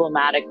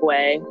problematic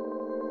way.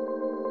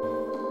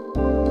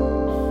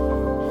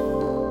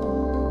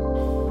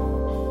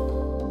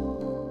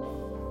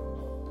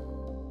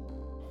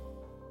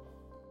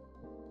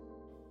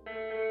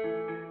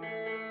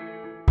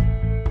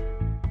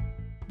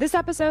 This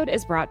episode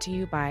is brought to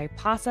you by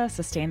PASA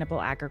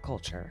Sustainable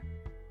Agriculture,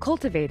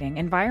 cultivating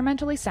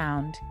environmentally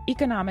sound,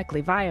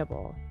 economically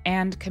viable,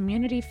 and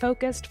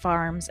community-focused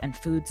farms and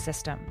food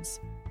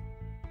systems.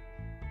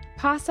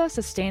 PASA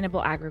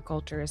Sustainable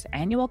Agriculture's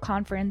annual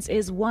conference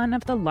is one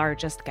of the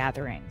largest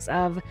gatherings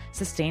of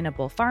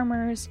sustainable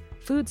farmers,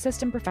 food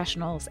system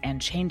professionals,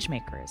 and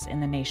changemakers in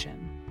the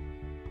nation.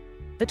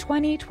 The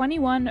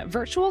 2021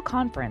 virtual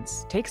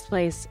conference takes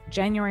place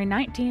January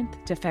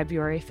 19th to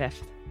February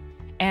 5th.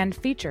 And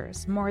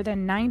features more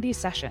than 90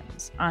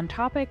 sessions on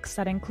topics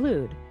that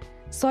include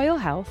soil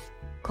health,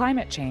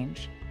 climate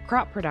change,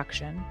 crop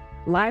production,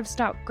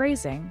 livestock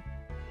grazing,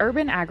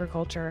 urban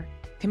agriculture,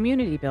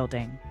 community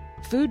building,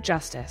 food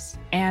justice,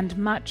 and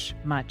much,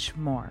 much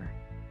more.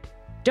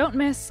 Don't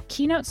miss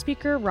keynote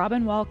speaker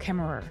Robin Wall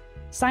Kimmerer,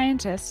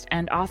 scientist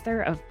and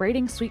author of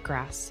Braiding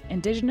Sweetgrass,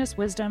 Indigenous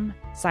Wisdom,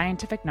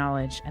 Scientific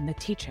Knowledge, and the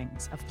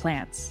Teachings of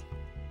Plants.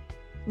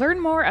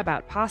 Learn more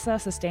about PASA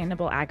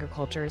Sustainable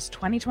Agriculture's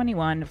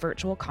 2021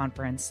 virtual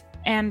conference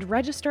and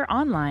register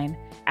online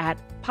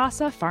at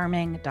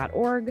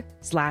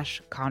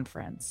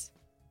pasafarming.org/conference.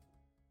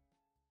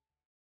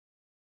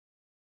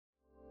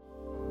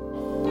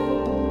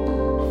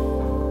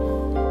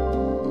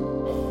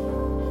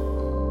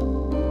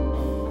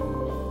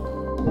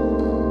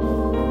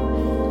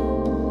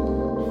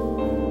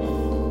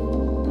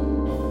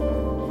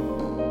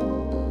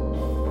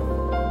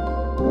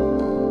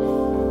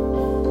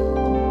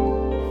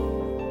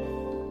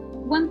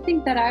 One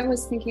thing that I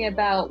was thinking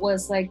about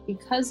was like,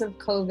 because of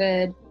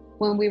COVID,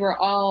 when we were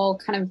all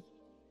kind of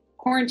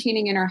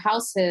quarantining in our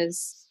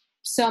houses,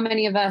 so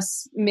many of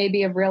us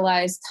maybe have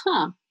realized,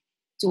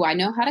 do I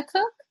know how to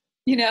cook?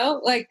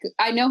 Like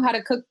I know how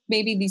to cook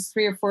maybe these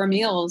 3 or 4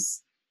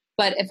 meals,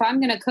 but if I'm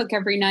going to cook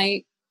every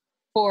night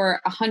for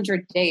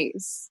 100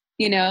 days,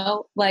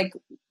 like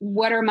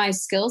what are my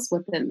skills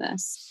within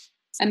this?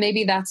 And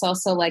maybe that's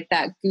also like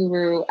that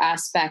guru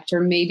aspect, or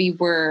maybe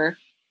we're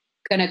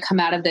going to come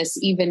out of this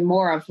even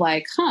more of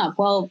like,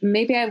 well,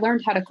 maybe I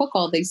learned how to cook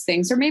all these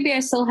things, or maybe I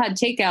still had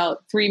takeout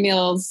 3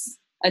 meals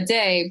a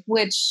day,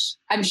 which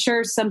I'm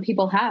sure some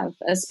people have,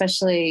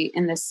 especially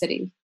in this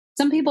city.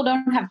 Some people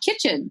don't have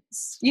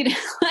kitchens,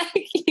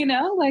 like in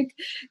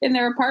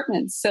their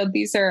apartments. So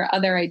these are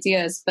other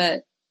ideas,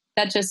 but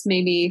that just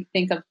made me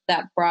think of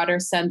that broader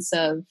sense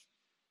of,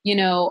 you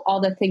know,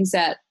 all the things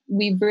that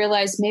we've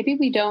realized maybe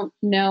we don't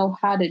know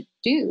how to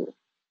do.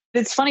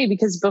 It's funny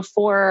because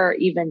before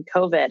even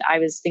COVID, I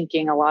was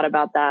thinking a lot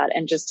about that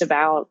and just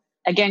about,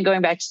 again,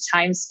 going back to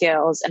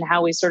timescales and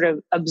how we sort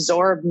of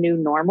absorb new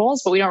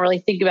normals, but we don't really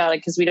think about it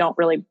because we don't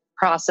really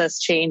process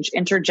change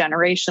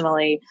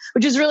intergenerationally,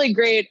 which is really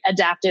great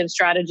adaptive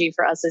strategy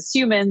for us as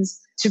humans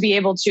to be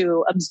able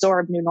to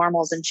absorb new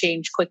normals and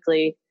change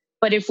quickly.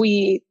 But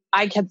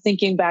I kept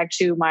thinking back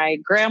to my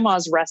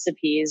grandma's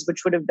recipes,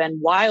 which would have been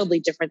wildly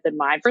different than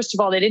mine. First of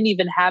all, they didn't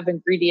even have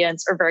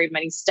ingredients or very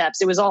many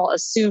steps. It was all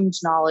assumed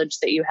knowledge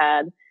that you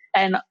had.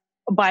 And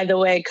by the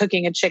way,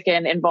 cooking a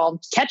chicken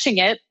involved catching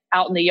it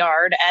out in the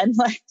yard and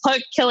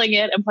killing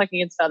it and plucking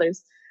its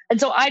feathers. And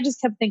so I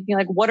just kept thinking,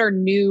 like, what are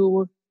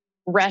new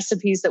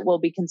recipes that will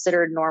be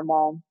considered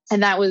normal?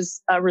 And that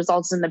was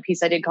results in the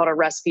piece I did called A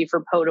Recipe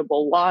for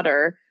Potable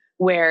Water,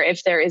 where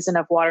if there is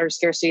enough water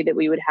scarcity that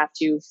we would have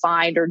to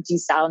find or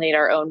desalinate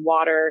our own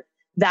water,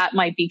 that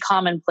might be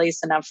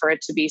commonplace enough for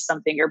it to be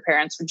something your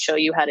parents would show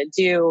you how to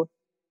do.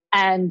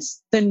 And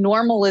the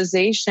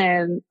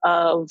normalization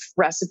of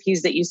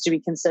recipes that used to be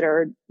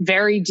considered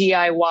very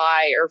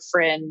DIY or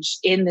fringe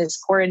in this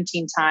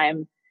quarantine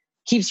time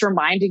keeps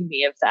reminding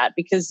me of that,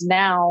 because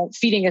now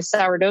feeding a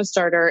sourdough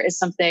starter is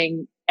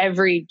something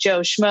every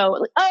Joe Schmo,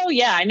 like, oh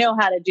yeah, I know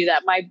how to do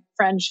that. My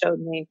friend showed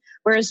me.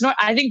 Whereas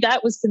I think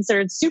that was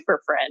considered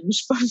super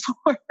fringe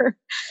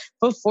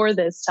before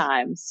this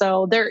time.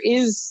 So there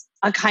is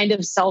a kind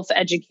of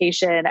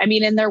self-education. I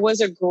mean, and there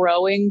was a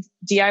growing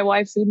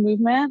DIY food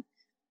movement,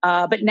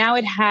 but now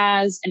it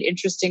has an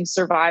interesting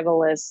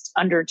survivalist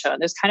undertone.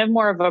 There's kind of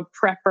more of a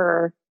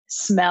prepper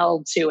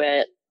smell to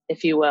it,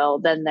 if you will,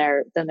 than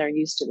there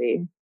used to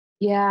be.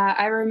 Yeah,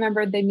 I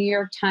remember the New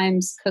York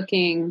Times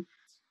cooking.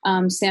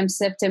 Sam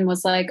Sifton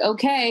was like,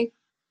 okay,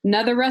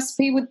 another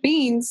recipe with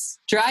beans,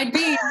 dried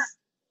beans.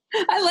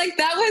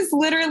 That was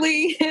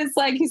literally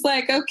he's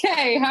like,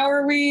 okay, how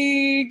are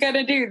we going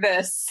to do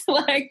this?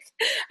 Like,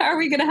 how are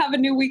we going to have a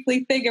new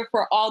weekly thing if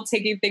we're all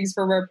taking things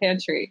from our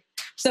pantry?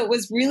 So it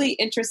was really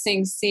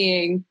interesting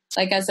seeing,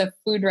 like, as a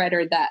food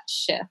writer, that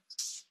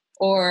shift,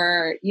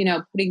 or, you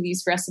know, putting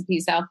these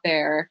recipes out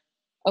there.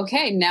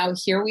 Okay, now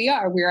here we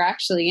are. We're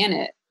actually in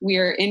it. We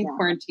are in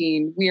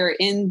quarantine. We are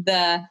in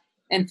the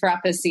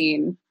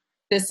Anthropocene.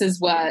 This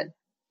is what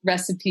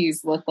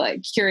recipes look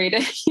like,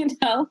 curated, you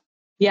know?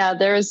 Yeah,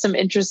 there is some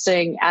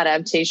interesting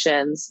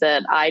adaptations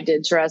that I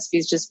did to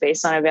recipes just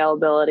based on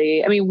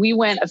availability. I mean, we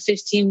went a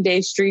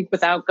 15-day streak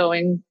without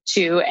going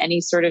to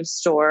any sort of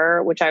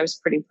store, which I was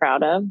pretty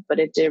proud of, but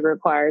it did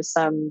require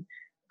some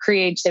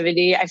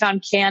creativity. I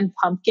found canned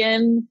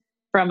pumpkin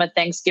from a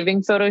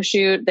Thanksgiving photo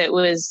shoot that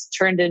was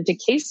turned into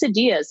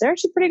quesadillas. They're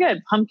actually pretty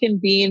good. Pumpkin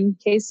bean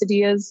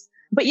quesadillas.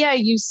 But yeah,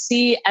 you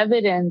see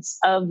evidence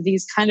of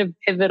these kind of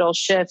pivotal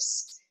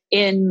shifts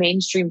in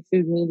mainstream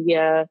food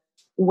media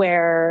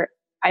where,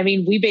 I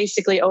mean, we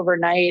basically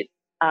overnight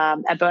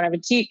at Bon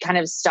Appetit kind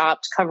of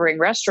stopped covering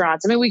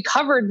restaurants. I mean, we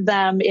covered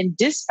them in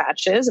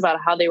dispatches about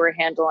how they were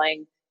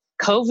handling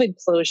COVID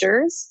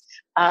closures.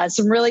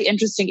 Some really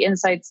interesting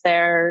insights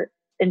there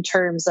in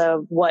terms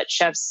of what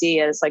chefs see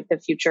as like the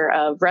future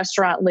of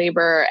restaurant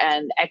labor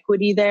and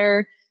equity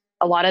there.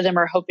 A lot of them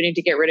are hoping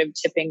to get rid of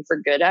tipping for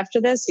good after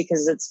this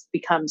because it's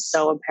become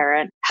so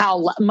apparent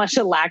how much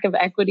a lack of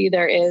equity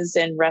there is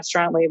in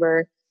restaurant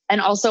labor. And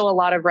also a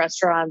lot of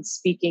restaurants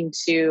speaking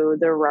to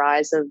the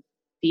rise of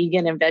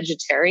vegan and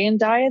vegetarian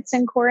diets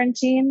in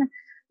quarantine,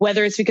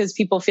 whether it's because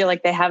people feel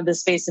like they have the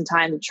space and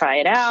time to try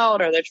it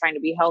out or they're trying to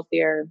be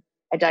healthier.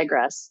 I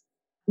digress.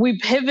 We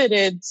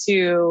pivoted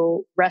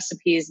to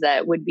recipes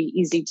that would be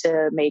easy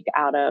to make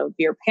out of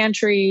your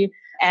pantry.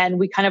 And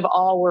we kind of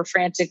all were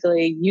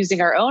frantically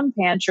using our own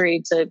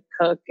pantry to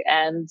cook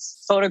and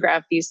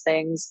photograph these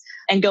things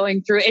and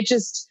going through it.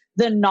 Just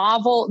the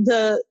novel,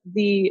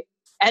 the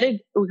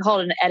edit, we call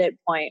it an edit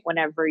point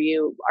whenever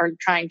you are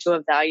trying to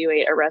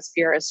evaluate a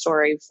recipe or a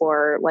story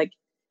for like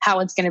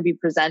how it's going to be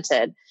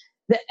presented.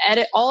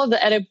 All of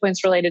the edit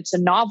points related to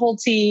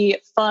novelty,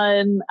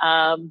 fun,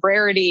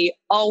 rarity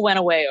all went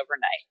away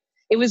overnight.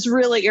 It was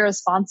really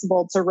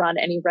irresponsible to run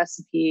any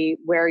recipe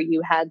where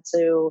you had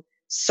to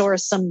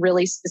source some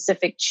really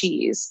specific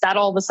cheese. That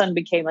all of a sudden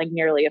became like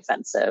nearly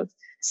offensive.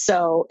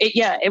 So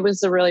it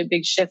was a really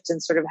big shift in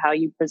sort of how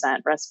you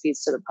present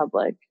recipes to the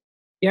public.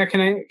 Yeah,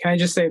 can I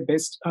just say,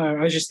 I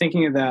was just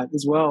thinking of that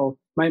as well.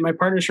 My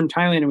partner's from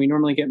Thailand, and we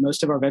normally get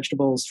most of our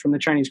vegetables from the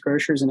Chinese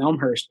grocers in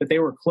Elmhurst, but they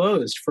were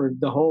closed for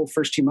the whole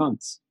first 2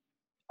 months.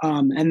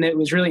 And it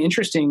was really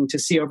interesting to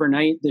see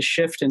overnight the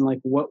shift in like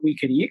what we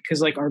could eat,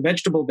 because like our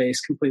vegetable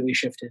base completely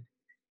shifted.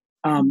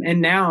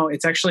 And now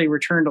it's actually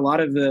returned. A lot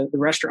of the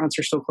restaurants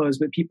are still closed,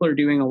 but people are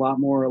doing a lot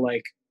more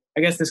like,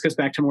 I guess this goes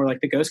back to more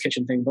like the ghost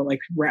kitchen thing, but like,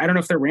 I don't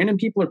know if they're random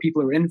people or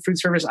people who are in food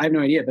service. I have no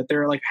idea, but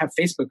they're like have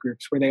Facebook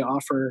groups where they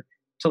offer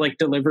to like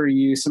deliver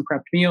you some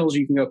prepped meals.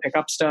 You can go pick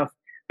up stuff.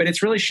 But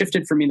it's really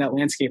shifted for me, that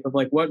landscape of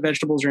like what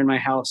vegetables are in my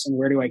house and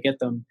where do I get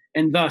them?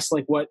 And thus,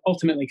 like what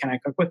ultimately can I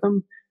cook with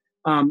them?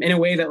 in a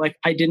way that like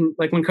I didn't,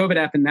 like when COVID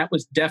happened, that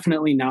was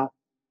definitely not,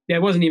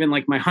 that wasn't even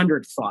like my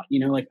 100th thought, you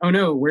know, like, oh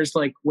no, where's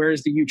the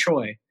Yu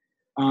Choi?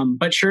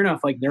 But sure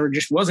enough, like there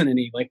just wasn't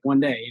any, like one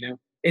day, you know.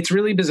 It's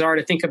really bizarre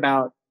to think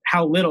about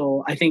how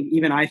little I think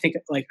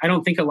like I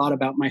don't think a lot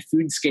about my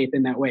foodscape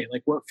in that way,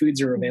 like what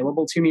foods are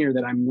available to me or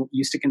that I'm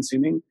used to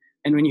consuming.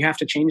 And when you have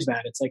to change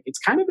that, it's like, it's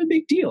kind of a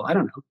big deal. I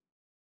don't know.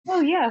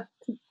 Oh yeah,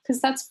 because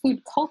that's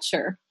food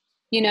culture.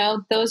 You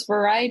know, those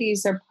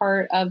varieties are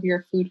part of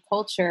your food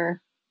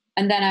culture.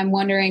 And then I'm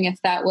wondering if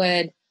that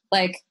would,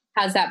 like,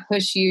 has that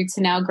pushed you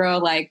to now grow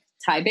like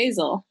Thai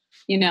basil,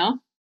 you know?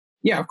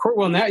 Yeah, of course.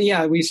 Well, now,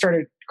 yeah, we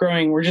started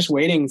growing. We're just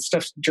waiting.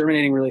 Stuff's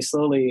germinating really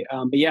slowly.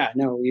 But yeah,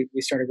 no,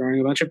 we started growing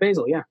a bunch of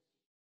basil. Yeah.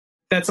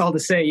 That's all to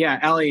say. Yeah,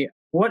 Allie,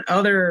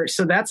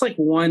 so that's like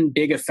one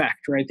big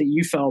effect, right, that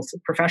you felt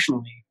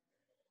professionally.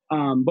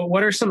 But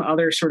what are some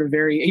other sort of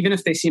even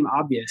if they seem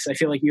obvious, I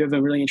feel like you have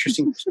a really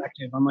interesting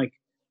perspective. I'm like,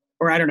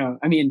 or I don't know.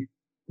 I mean,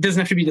 it doesn't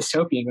have to be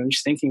dystopian, but I'm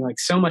just thinking like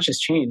so much has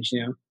changed,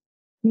 you know?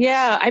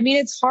 Yeah. I mean,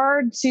 it's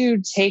hard to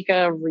take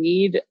a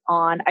read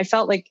on, I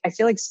feel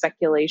like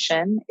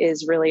speculation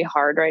is really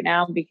hard right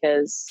now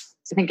because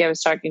I think I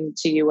was talking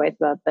to you, White,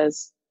 about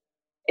this.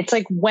 It's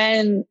like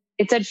when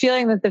it's that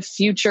feeling that the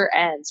future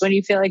ends, when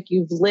you feel like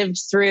you've lived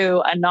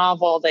through a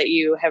novel that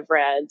you have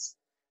read.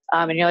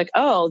 And you're like,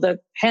 oh, the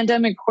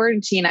pandemic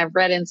quarantine I've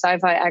read in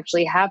sci-fi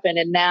actually happened.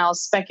 And now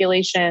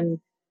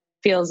speculation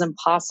feels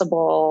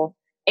impossible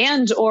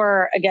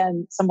or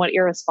again, somewhat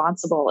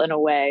irresponsible in a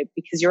way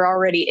because you're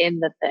already in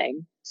the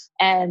thing.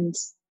 And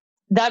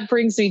that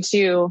brings me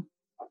to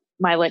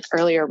my like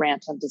earlier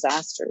rant on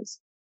disasters.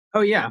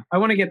 Oh yeah. I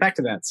want to get back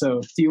to that.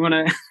 So do you want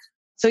to?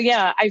 So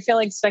yeah, I feel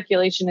like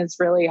speculation is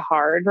really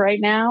hard right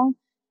now.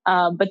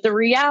 But the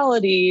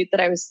reality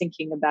that I was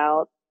thinking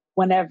about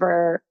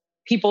whenever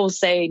people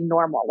say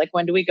normal, like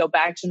when do we go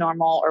back to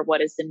normal or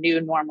what is the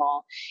new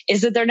normal, is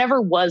that there never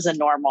was a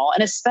normal.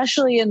 And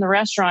especially in the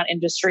restaurant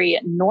industry,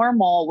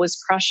 normal was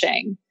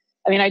crushing.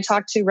 I mean, I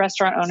talked to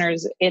restaurant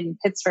owners in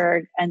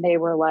Pittsburgh and they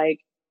were like,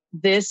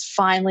 this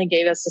finally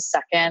gave us a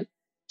second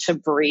to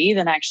breathe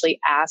and actually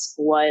ask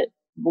what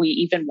we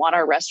even want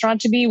our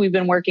restaurant to be. We've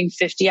been working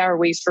 50-hour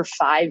weeks for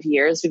 5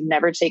 years. We've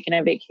never taken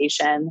a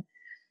vacation.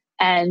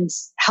 And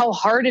how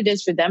hard it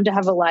is for them to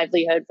have a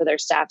livelihood, for their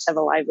staff to have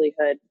a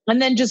livelihood.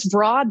 And then just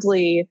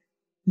broadly,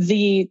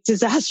 the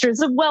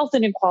disasters of wealth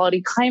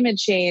inequality, climate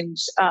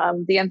change,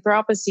 the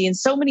Anthropocene,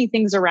 so many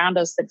things around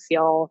us that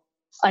feel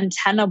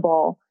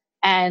untenable.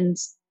 And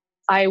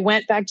I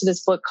went back to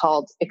this book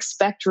called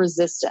Expect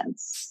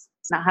Resistance.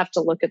 And I have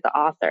to look at the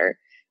author.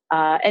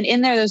 And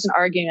in there's an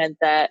argument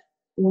that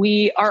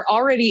we are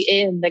already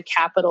in the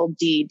capital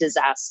D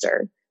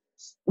disaster.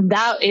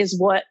 That is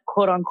what,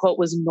 quote unquote,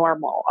 was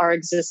normal. Our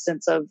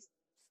existence of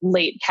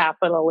late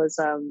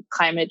capitalism,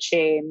 climate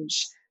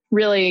change,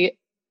 really,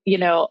 you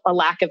know, a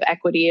lack of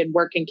equity in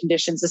working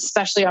conditions,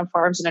 especially on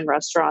farms and in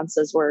restaurants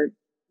as we're,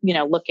 you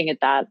know, looking at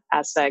that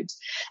aspect.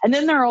 And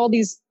then there are all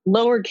these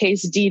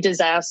lowercase d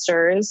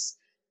disasters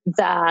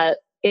that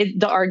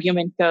the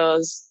argument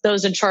goes,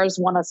 those in charge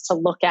want us to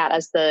look at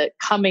as the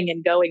coming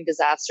and going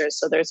disasters.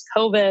 So there's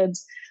COVID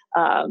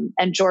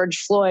and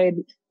George Floyd.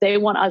 They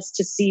want us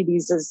to see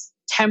these as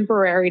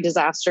temporary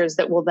disasters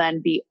that will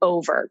then be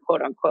over,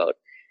 quote unquote.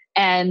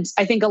 And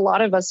I think a lot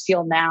of us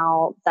feel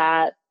now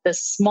that the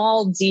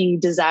small d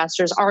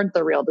disasters aren't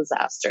the real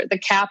disaster. The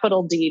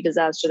capital D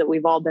disaster that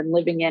we've all been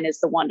living in is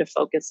the one to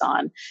focus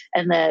on.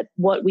 And that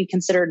what we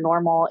consider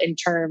normal in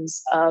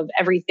terms of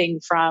everything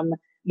from,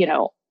 you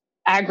know,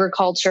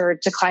 agriculture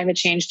to climate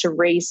change to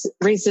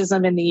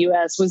racism in the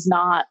US was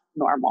not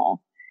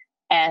normal.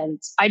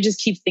 And I just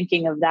keep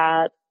thinking of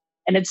that.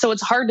 And it's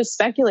hard to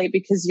speculate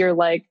because you're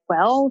like,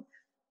 well,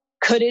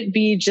 could it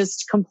be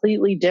just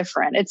completely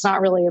different? It's not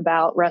really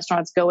about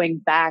restaurants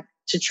going back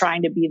to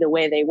trying to be the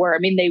way they were. I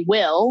mean, they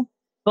will,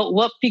 but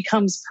what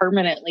becomes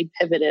permanently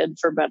pivoted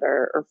for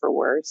better or for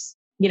worse?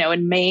 You know,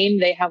 in Maine,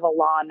 they have a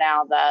law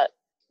now that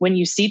when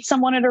you seat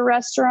someone at a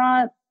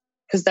restaurant,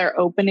 because they're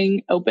open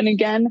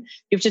again,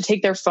 you have to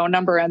take their phone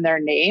number and their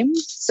name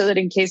so that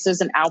in case there's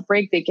an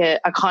outbreak, they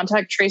get a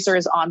contact tracer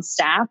is on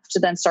staff to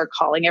then start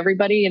calling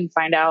everybody and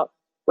find out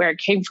where it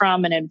came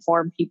from and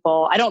inform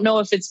people. I don't know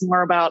if it's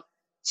more about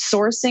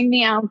sourcing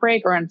the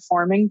outbreak or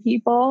informing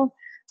people.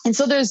 And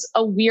so there's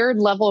a weird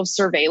level of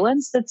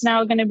surveillance that's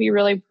now going to be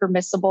really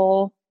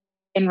permissible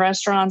in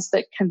restaurants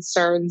that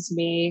concerns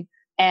me.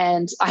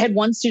 And I had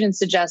one student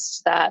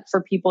suggest that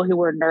for people who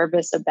were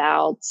nervous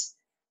about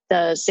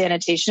the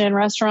sanitation in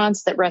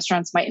restaurants, that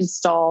restaurants might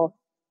install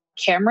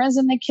cameras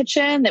in the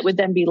kitchen that would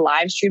then be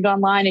live streamed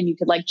online. And you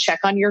could like check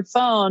on your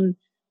phone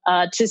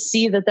to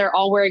see that they're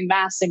all wearing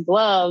masks and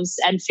gloves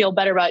and feel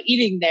better about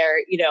eating there,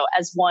 you know,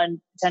 as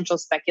one potential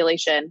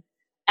speculation.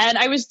 And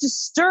I was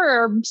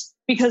disturbed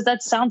because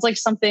that sounds like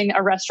something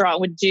a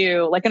restaurant would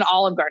do, like an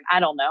Olive Garden. I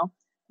don't know,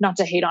 not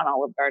to hate on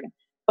Olive Garden,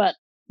 but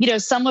you know,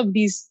 some of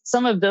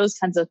those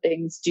kinds of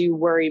things do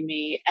worry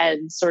me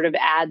and sort of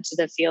add to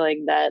the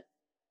feeling that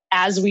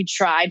as we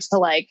try to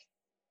like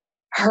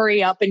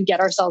hurry up and get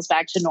ourselves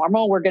back to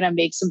normal, we're going to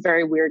make some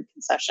very weird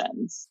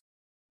concessions.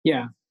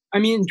 Yeah. I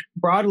mean,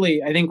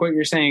 broadly, I think what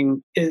you're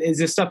saying is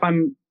this stuff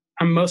I'm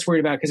most worried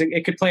about, because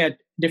it could play out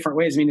different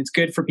ways. I mean, it's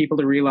good for people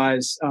to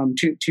realize,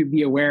 to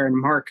be aware and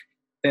mark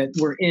that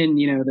we're in,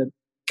 the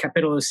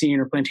Capitalocene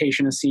or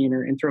Plantationocene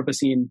or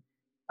Anthropocene.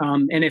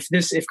 And if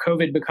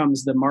COVID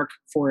becomes the mark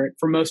for it,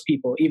 for most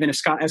people, even as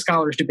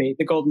scholars debate,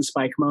 the golden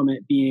spike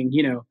moment being,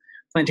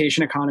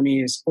 plantation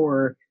economies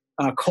or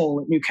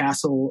coal at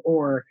Newcastle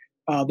or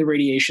the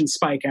radiation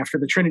spike after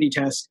the Trinity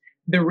test,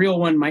 the real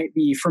one might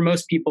be, for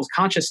most people's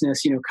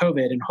consciousness,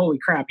 COVID, and holy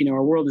crap,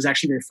 our world is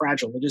actually very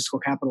fragile.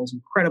 Logistical capital is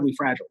incredibly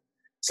fragile.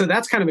 So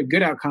that's kind of a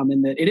good outcome,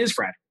 in that it is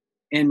fragile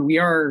and we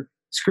are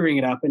screwing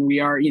it up, and we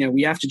are,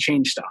 we have to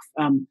change stuff.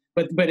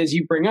 But as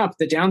you bring up,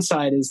 the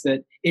downside is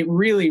that it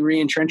really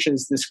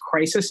re-entrenches this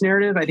crisis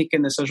narrative. I think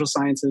in the social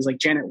sciences, like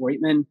Janet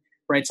Reitman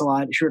writes a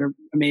lot. She wrote an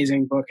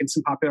amazing book and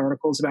some popular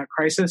articles about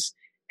crisis.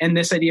 And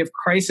this idea of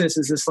crisis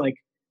is this like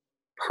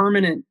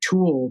permanent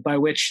tool by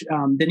which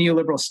the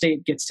neoliberal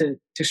state gets to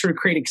sort of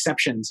create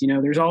exceptions.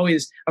 There's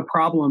always a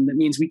problem that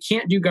means we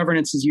can't do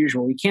governance as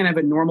usual. We can't have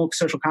a normal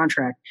social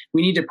contract.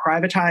 We need to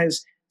privatize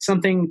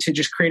something to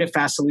just create a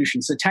fast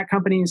solution. So tech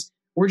companies,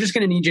 we're just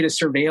going to need you to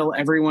surveil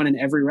everyone in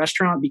every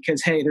restaurant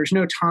because, hey, there's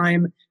no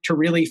time to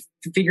really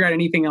figure out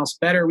anything else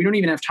better. We don't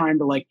even have time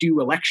to like do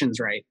elections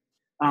right.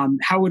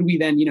 How would we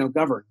then,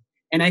 govern?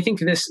 And I think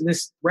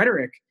this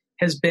rhetoric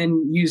has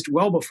been used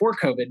well before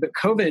COVID, but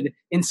COVID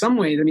in some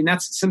ways, I mean,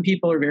 that's, some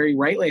people are very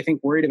rightly, I think,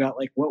 worried about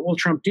like, what will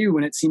Trump do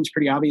when it seems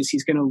pretty obvious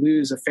he's going to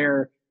lose a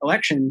fair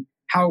election?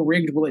 How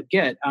rigged will it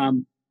get?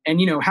 And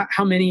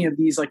how many of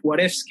these like what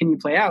ifs can you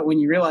play out when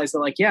you realize that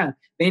like, yeah,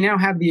 they now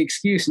have the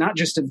excuse, not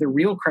just of the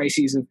real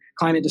crises of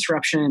climate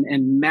disruption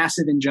and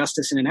massive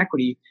injustice and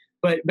inequity,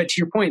 but to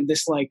your point,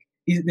 this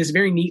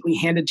very neatly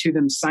handed to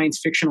them science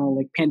fictional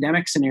like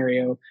pandemic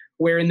scenario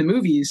where in the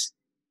movies,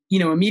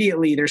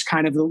 immediately there's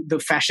kind of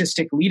the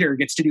fascistic leader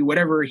gets to do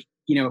whatever,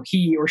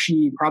 he or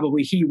she,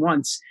 probably he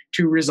wants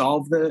to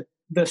resolve the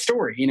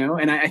story,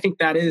 and I think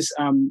that is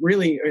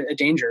really a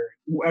danger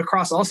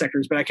across all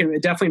sectors. But I can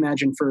definitely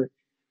imagine for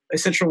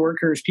essential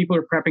workers, people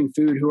are prepping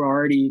food who are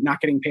already not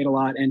getting paid a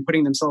lot and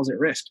putting themselves at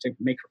risk to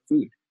make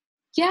food.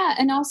 Yeah.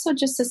 And also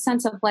just a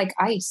sense of like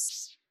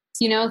ICE,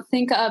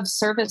 think of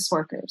service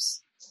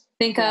workers,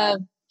 think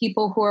of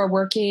people who are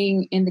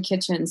working in the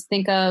kitchens,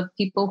 think of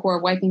people who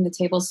are wiping the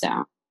tables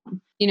down,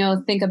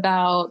 think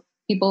about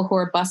people who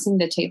are bussing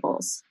the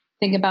tables,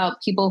 think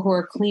about people who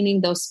are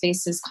cleaning those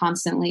spaces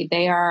constantly.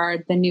 They are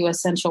the new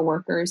essential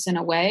workers in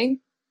a way,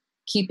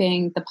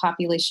 keeping the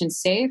population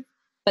safe.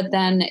 But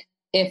then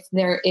if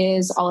there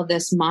is all of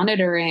this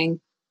monitoring,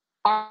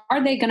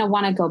 are they going to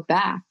want to go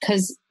back?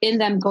 Because in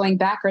them going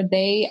back, are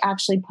they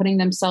actually putting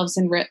themselves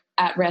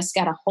at risk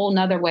at a whole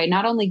nother way,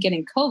 not only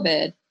getting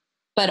COVID,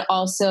 but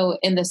also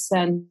in the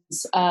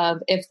sense of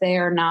if they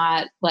are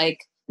not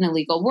like an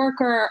illegal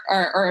worker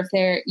or if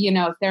they're,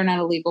 if they're not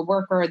a legal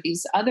worker or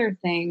these other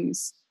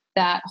things,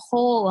 that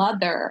whole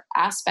other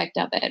aspect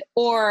of it.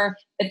 Or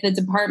if the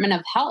Department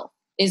of Health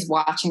is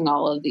watching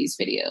all of these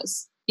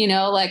videos,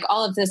 like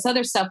all of this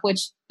other stuff,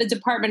 which the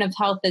Department of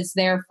Health is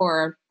there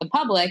for the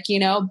public,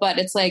 but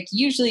it's like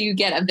usually you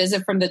get a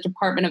visit from the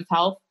Department of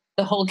Health,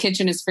 the whole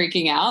kitchen is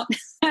freaking out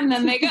and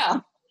then they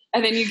go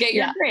and then you get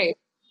your grade.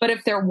 But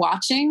if they're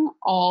watching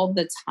all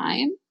the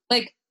time,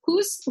 like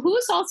who's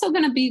also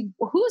going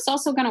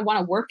to want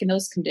to work in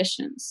those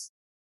conditions?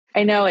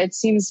 I know it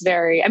seems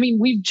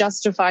we've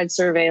justified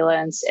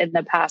surveillance in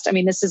the past. I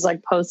mean, this is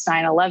like post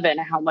 9/11,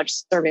 how much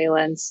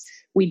surveillance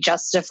we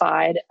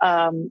justified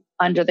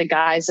under the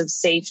guise of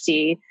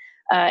safety.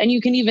 And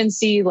you can even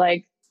see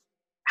like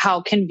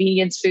how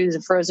convenience foods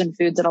and frozen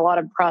foods and a lot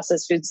of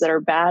processed foods that are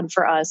bad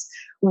for us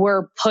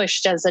were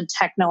pushed as a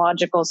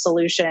technological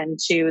solution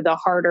to the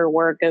harder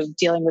work of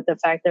dealing with the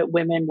fact that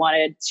women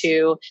wanted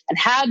to and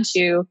had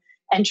to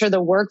enter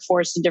the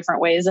workforce in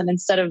different ways. And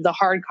instead of the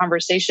hard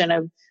conversation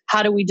of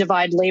how do we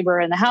divide labor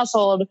in the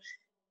household,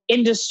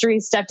 industry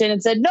stepped in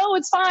and said, no,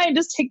 it's fine.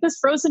 Just take this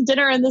frozen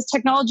dinner and this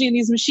technology and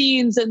these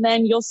machines, and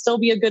then you'll still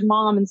be a good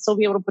mom and still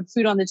be able to put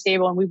food on the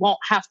table. And we won't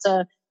have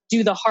to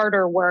do the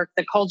harder work,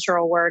 the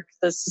cultural work,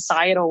 the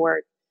societal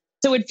work.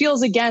 So it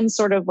feels again,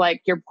 sort of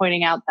like you're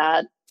pointing out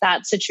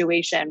that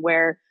situation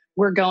where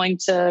we're going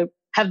to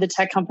have the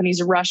tech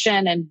companies rush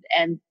in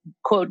and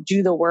quote,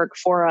 do the work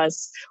for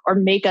us or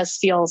make us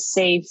feel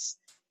safe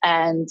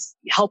and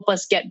help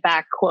us get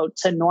back, quote,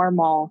 to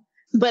normal.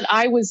 But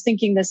I was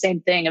thinking the same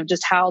thing of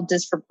just how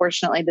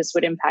disproportionately this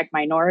would impact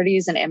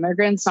minorities and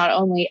immigrants, not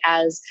only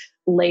as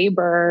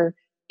labor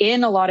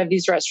in a lot of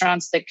these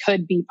restaurants that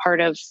could be part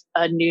of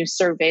a new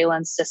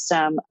surveillance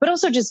system, but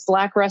also just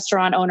Black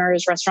restaurant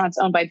owners, restaurants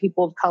owned by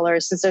people of color.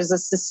 Since there's a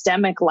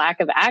systemic lack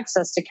of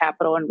access to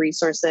capital and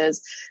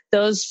resources,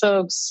 those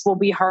folks will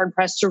be hard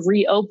pressed to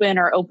reopen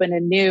or open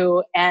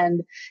anew. And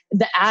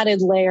the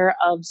added layer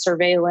of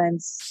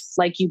surveillance,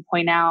 like you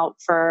point out,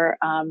 for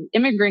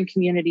immigrant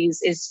communities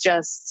is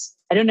just,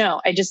 I don't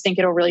know. I just think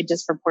it'll really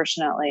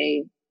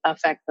disproportionately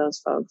affect those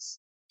folks.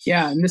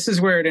 Yeah, and this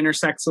is where it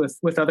intersects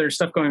with other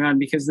stuff going on,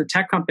 because the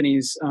tech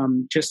companies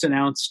just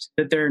announced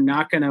that they're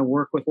not going to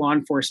work with law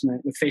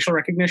enforcement with facial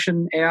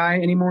recognition AI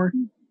anymore.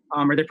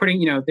 Or they're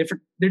putting,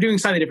 they're doing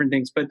slightly different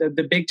things, but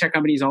the big tech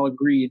companies all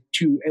agreed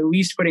to at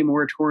least put a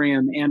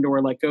moratorium and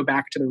or like go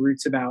back to the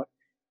roots about,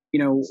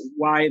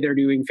 why they're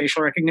doing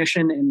facial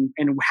recognition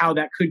and how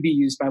that could be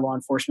used by law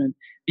enforcement,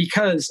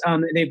 because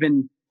they've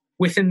been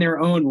within their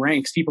own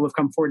ranks. People have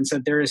come forward and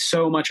said there is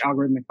so much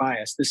algorithmic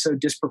bias. This so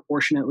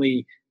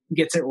disproportionately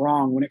gets it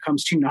wrong when it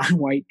comes to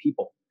non-white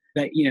people.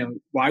 That,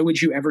 why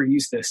would you ever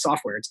use this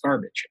software? It's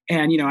garbage.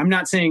 And, I'm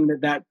not saying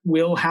that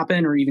will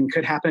happen or even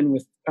could happen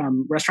with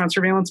restaurant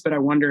surveillance, but I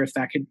wonder if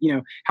that could,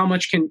 how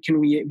much can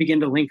we begin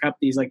to link up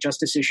these like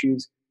justice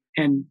issues?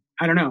 And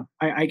I don't know.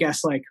 I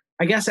guess,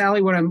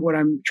 Allie, what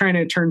I'm trying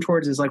to turn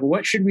towards is like,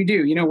 what should we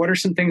do? What are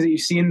some things that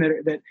you've seen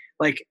that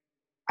like,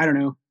 I don't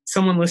know,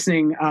 someone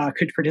listening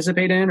could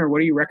participate in, or what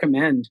do you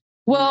recommend?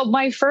 Well,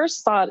 my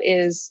first thought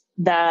is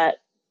that,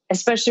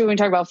 especially when we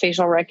talk about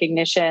facial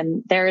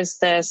recognition, there's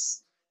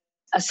this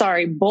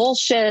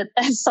bullshit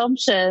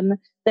assumption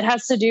that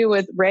has to do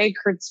with Ray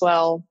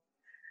Kurzweil.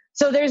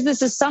 So there's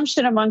this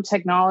assumption among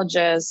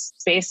technologists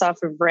based off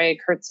of Ray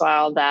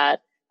Kurzweil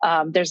that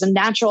there's a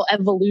natural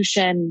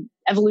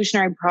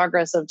evolutionary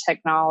progress of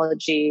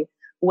technology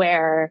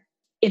where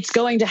it's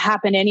going to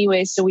happen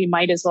anyway, so we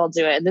might as well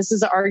do it. And this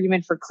is an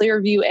argument for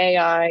Clearview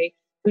AI,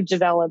 who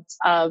developed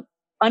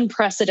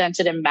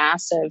unprecedented and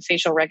massive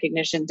facial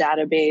recognition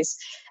database.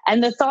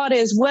 And the thought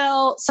is,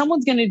 well,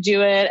 someone's going to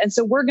do it. And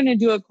so we're going to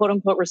do it, quote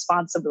unquote,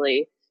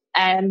 responsibly.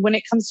 And when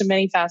it comes to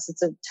many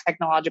facets of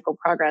technological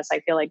progress,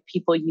 I feel like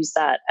people use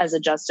that as a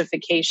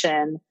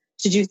justification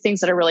to do things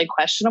that are really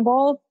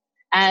questionable.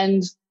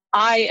 And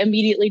I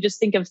immediately just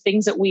think of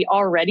things that we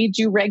already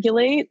do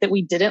regulate that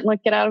we didn't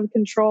let get out of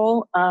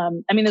control.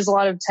 There's a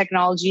lot of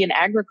technology in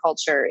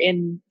agriculture,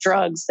 in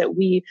drugs that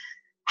we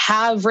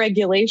have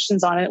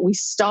regulations on it. We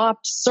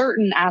stopped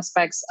certain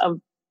aspects of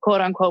quote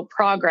unquote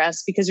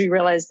progress because we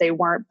realized they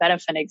weren't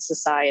benefiting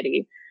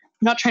society.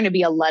 I'm not trying to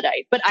be a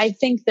Luddite, but I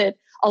think that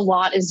a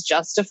lot is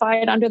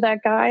justified under that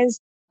guise.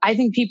 I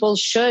think people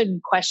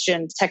should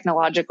question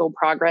technological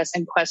progress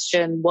and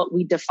question what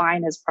we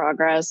define as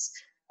progress.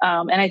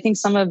 And I think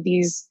some of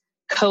these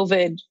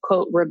COVID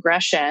quote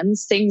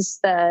regressions, things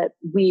that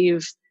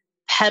we've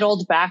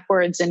pedaled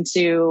backwards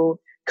into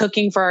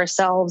cooking for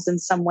ourselves in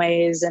some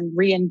ways and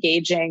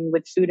re-engaging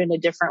with food in a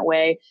different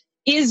way,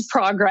 is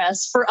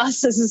progress for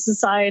us as a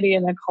society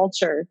and a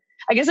culture.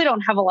 I guess I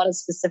don't have a lot of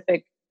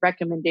specific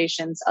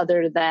recommendations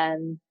other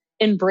than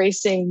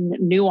embracing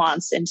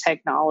nuance in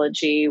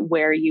technology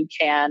where you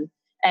can,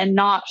 and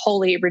not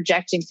wholly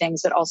rejecting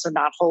things, but also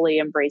not wholly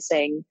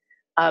embracing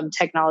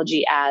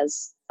technology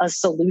as a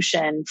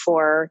solution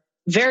for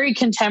very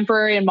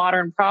contemporary and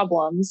modern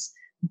problems,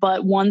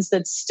 but ones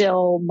that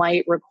still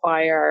might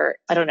require,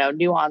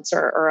 nuance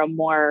or a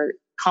more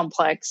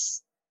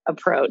complex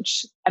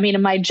approach.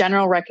 My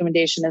general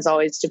recommendation is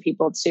always to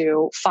people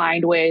to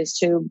find ways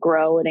to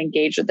grow and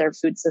engage with their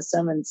food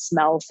system and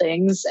smell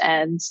things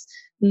and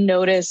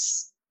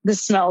notice the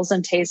smells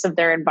and tastes of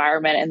their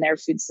environment and their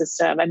food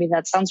system.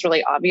 That sounds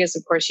really obvious.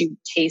 Of course, you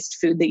taste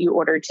food that you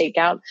order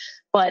takeout,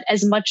 but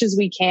as much as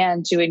we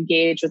can to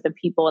engage with the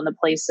people and the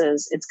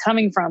places it's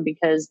coming from,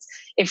 because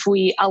if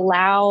we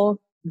allow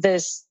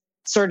this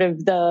sort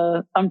of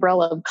the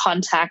umbrella of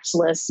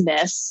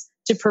contactlessness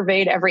to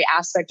pervade every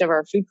aspect of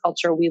our food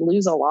culture, we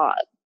lose a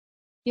lot.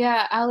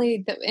 Yeah,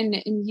 Allie,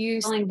 in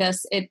you telling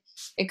this, it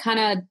kind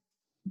of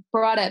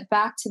brought it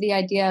back to the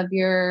idea of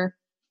your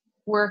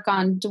work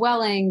on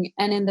dwelling,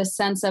 and in the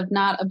sense of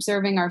not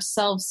observing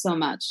ourselves so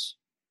much,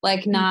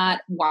 like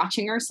not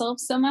watching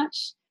ourselves so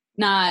much,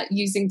 not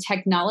using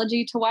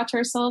technology to watch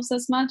ourselves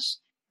as much,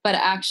 but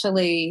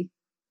actually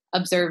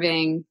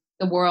observing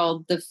the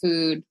world, the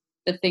food,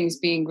 the things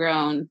being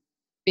grown,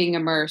 being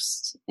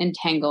immersed,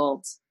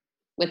 entangled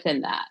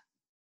within that.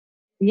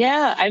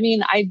 Yeah,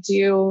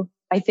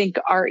 I think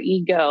our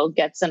ego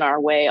gets in our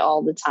way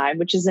all the time,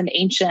 which is an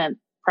ancient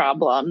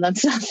problem.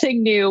 That's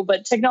nothing new,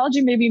 but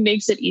technology maybe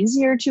makes it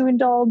easier to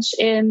indulge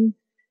in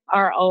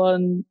our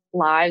own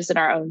lives and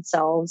our own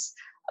selves.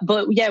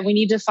 But yeah, we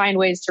need to find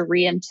ways to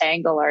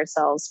re-entangle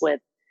ourselves with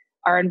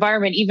our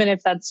environment, even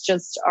if that's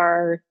just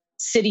our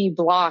city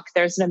block.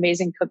 There's an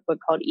amazing cookbook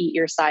called Eat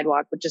Your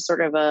Sidewalk, which is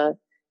sort of a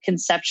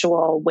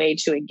conceptual way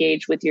to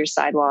engage with your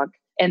sidewalk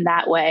in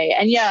that way.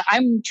 And yeah,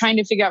 I'm trying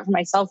to figure out for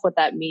myself what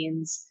that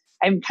means.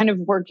 I'm kind of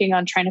working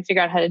on trying to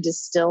figure out how to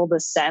distill the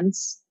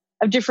sense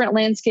of different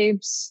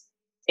landscapes,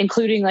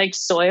 including like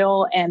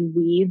soil and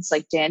weeds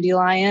like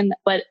dandelion,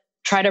 but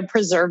try to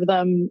preserve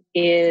them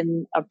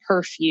in a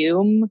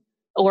perfume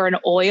or an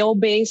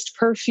oil-based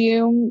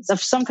perfume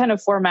of some kind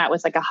of format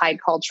with like a high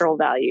cultural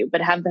value,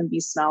 but have them be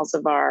smells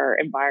of our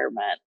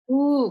environment.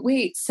 Ooh,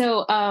 wait.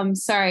 So,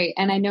 sorry.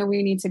 And I know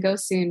we need to go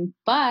soon,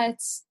 but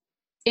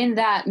in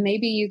that,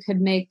 maybe you could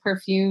make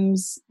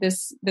perfumes.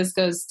 This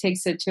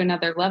takes it to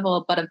another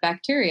level, but of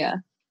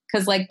bacteria.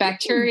 Because like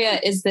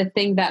bacteria is the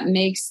thing that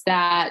makes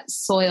that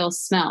soil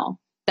smell.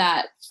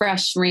 that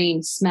fresh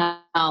rain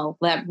smell,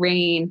 that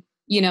rain,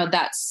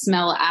 that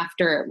smell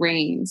after it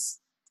rains.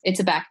 It's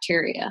a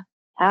bacteria.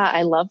 Ah,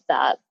 I love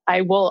that.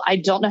 I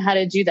don't know how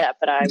to do that,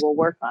 but I will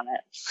work on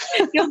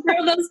it. You'll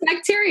grow those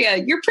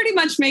bacteria. You're pretty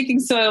much making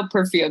soil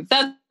perfume.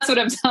 That's what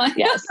I'm telling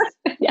you.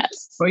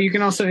 Yes. Well, you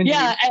can also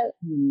engineer,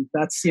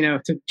 that's,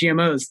 to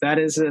GMOs, that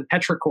is a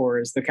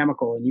petrichor is the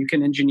chemical, and you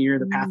can engineer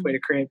the pathway to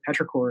create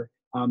petrichor.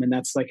 And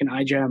that's like an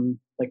iGEM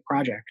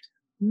project.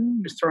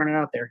 Just throwing it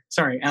out there.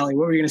 Sorry, Allie,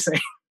 what were you going to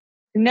say?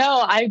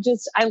 No, I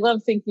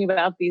love thinking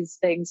about these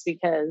things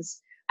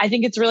because I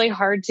think it's really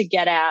hard to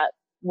get at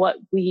what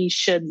we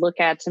should look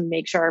at to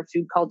make sure our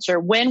food culture,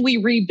 when we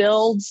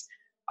rebuild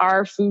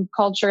our food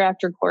culture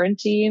after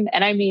quarantine,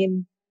 and I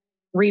mean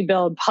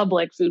rebuild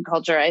public food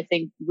culture, I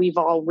think we've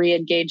all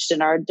re-engaged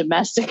in our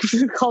domestic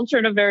food culture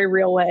in a very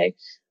real way.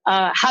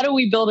 How do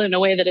we build it in a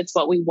way that it's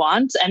what we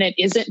want and it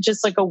isn't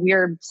just like a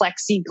weird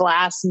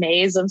plexiglass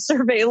maze of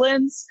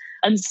surveillance?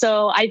 And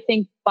so I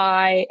think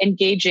by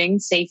engaging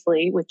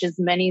safely with as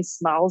many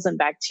smells and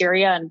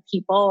bacteria and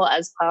people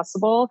as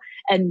possible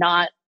and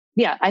not,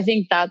 I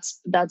think that's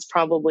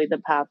probably the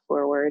path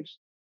forward.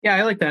 Yeah,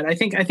 I like that. I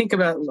think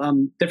about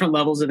different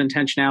levels of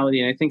intentionality.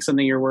 And I think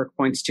something your work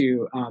points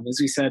to, as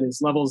we said, is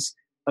levels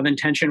of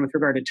intention with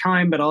regard to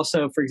time, but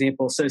also, for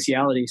example,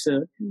 sociality.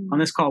 So on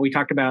this call, we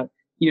talked about,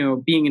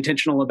 being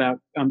intentional about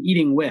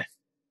eating with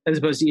as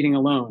opposed to eating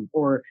alone,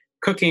 or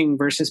cooking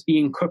versus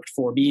being cooked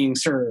for, being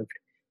served.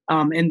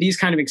 And these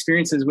kind of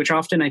experiences, which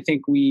often I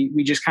think we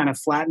just kind of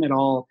flatten it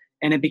all.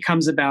 And it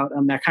becomes about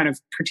that kind of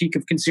critique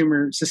of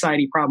consumer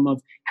society problem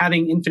of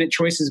having infinite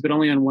choices, but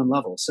only on one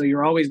level. So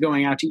you're always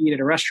going out to eat at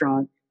a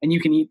restaurant and you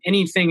can eat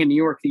anything in New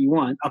York that you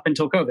want up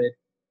until COVID,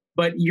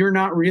 but you're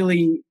not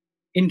really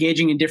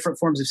engaging in different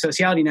forms of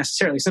sociality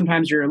necessarily.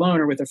 Sometimes you're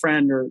alone or with a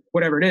friend or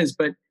whatever it is,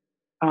 but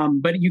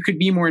you could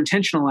be more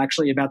intentional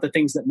actually about the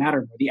things that matter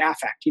more, the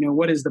affect.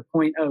 What is the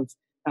point of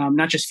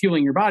not just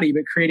fueling your body,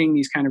 but creating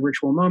these kind of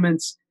ritual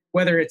moments?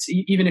 Whether it's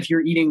even if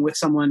you're eating with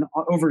someone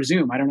over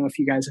Zoom. I don't know if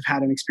you guys have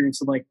had an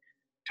experience of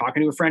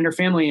talking to a friend or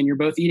family and you're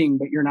both eating,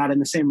 but you're not in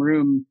the same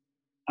room.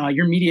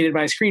 You're mediated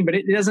by a screen, but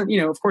it doesn't,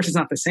 of course it's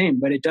not the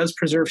same, but it does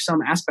preserve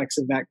some aspects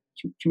of that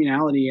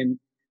communality. And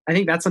I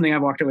think that's something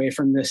I've walked away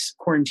from this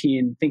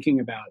quarantine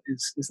thinking about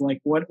is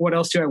what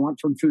else do I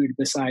want from food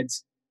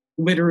besides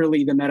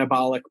literally the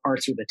metabolic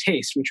parts or the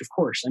taste, which of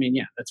course,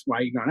 that's why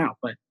you're going out,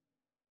 but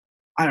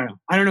I don't know.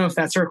 I don't know if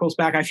that circles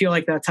back. I feel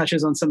like that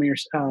touches on some of your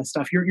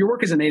stuff. Your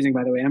work is amazing,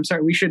 by the way. I'm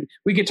sorry.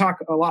 We could talk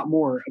a lot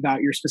more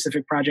about your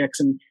specific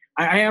projects, and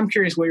I am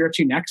curious what you're up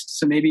to next.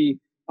 So maybe,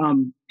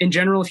 in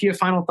general, if you have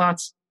final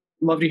thoughts,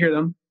 love to hear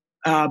them.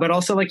 But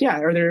also,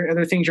 are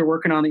there things you're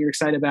working on that you're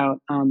excited about?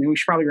 And we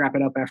should probably wrap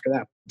it up after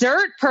that.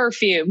 Dirt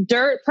perfume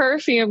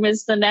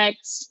is the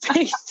next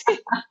big thing.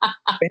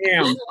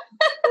 Bam.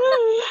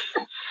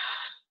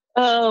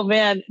 Oh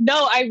man,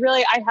 no, I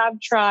have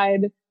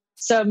tried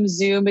some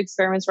Zoom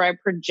experiments where I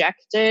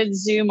projected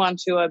Zoom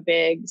onto a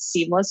big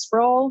seamless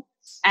roll.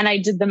 And I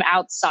did them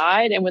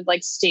outside and with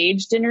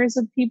stage dinners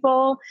of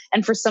people.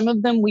 And for some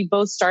of them, we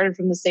both started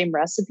from the same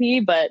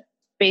recipe, but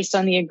based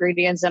on the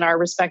ingredients in our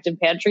respective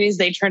pantries,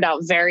 they turned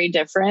out very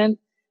different.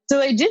 So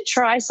I did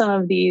try some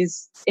of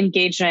these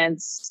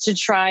engagements to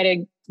try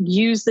to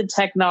use the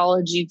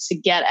technology to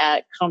get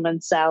at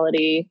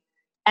commensality.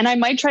 And I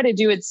might try to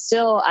do it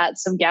still at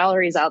some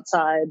galleries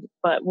outside,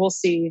 but we'll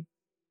see.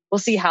 We'll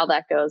see how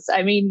that goes.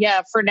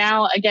 For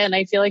now, again,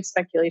 I feel like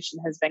speculation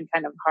has been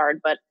kind of hard,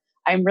 but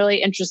I'm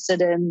really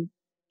interested in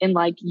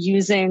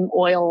using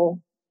oil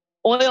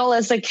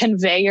as a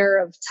conveyor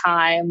of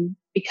time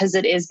because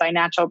it is by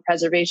natural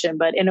preservation,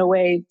 but in a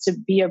way to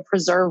be a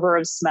preserver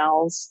of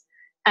smells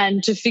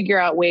and to figure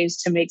out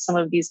ways to make some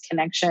of these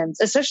connections,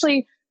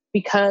 especially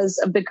because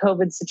of the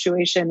COVID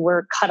situation.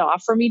 We're cut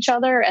off from each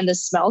other and the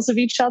smells of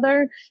each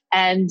other.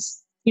 And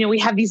we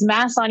have these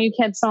masks on, you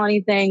can't smell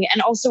anything.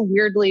 And also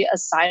weirdly, a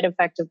side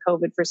effect of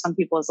COVID for some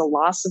people is a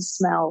loss of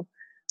smell.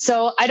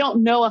 So I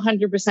don't know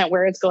 100%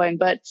 where it's going,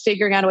 but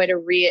figuring out a way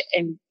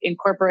to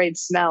incorporate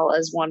smell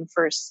as one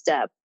first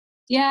step.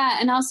 Yeah.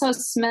 And also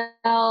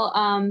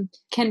smell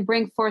can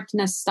bring forth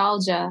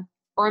nostalgia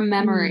or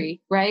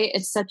memory, right?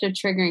 It's such a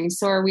triggering.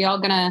 So are we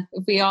all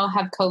if we all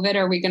have COVID,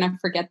 are we going to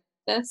forget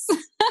this?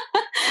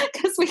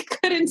 Because we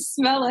couldn't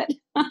smell it.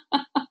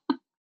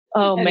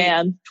 Oh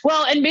man.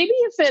 Well, and maybe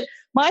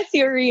my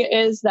theory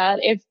is that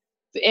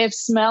if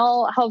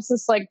smell helps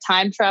us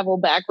time travel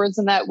backwards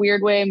in that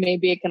weird way,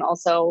 maybe it can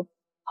also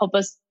help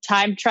us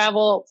time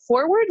travel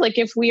forward.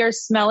 If we are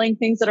smelling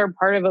things that are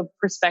part of a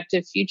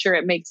prospective future,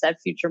 it makes that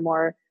future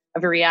more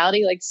of a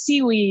reality, like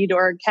seaweed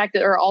or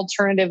cactus or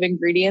alternative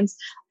ingredients.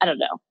 I don't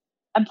know.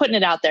 I'm putting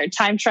it out there.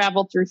 Time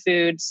travel through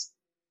foods.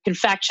 You can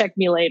fact check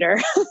me later.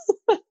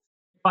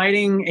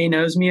 Fighting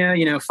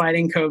anosmia,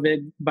 fighting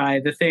COVID by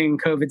the thing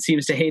COVID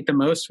seems to hate the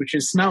most, which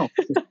is smell.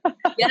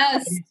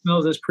 Yes. It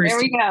smells as there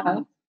we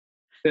go.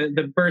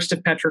 The burst of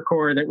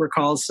petrichor that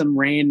recalls some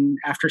rain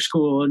after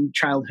school and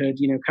childhood,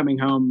 coming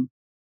home.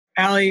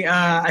 Allie,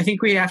 I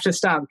think we have to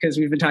stop because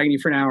we've been talking to you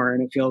for an hour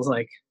and it feels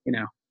like,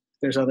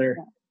 there's other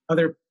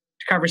other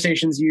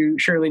conversations you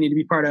surely need to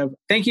be part of.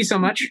 Thank you so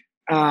much.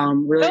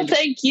 Really,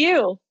 thank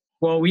you.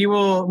 Well, we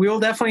will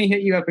definitely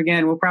hit you up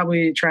again. We'll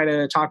probably try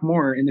to talk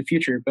more in the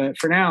future. But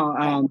for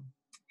now,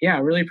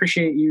 really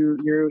appreciate you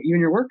and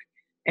your work.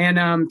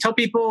 And tell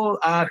people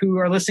who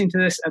are listening to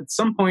this at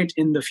some point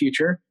in the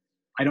future,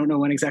 I don't know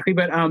when exactly,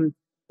 but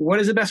what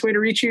is the best way to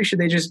reach you? Should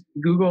they just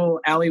Google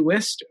Allie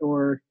Wist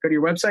or go to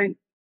your website?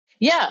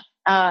 Yeah,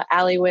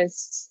 Allie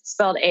Wist,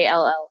 spelled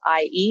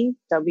ALLIEWIST,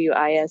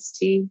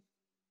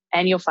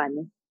 and you'll find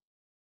me.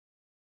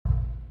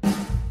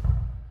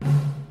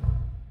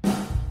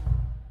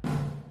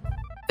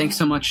 Thanks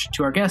so much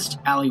to our guest,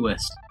 Allie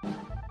Wist.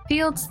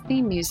 Field's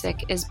theme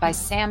music is by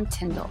Sam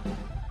Tyndall.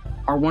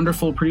 Our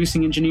wonderful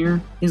producing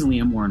engineer is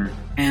Liam Werner.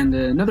 And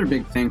another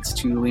big thanks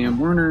to Liam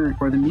Werner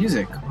for the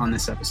music on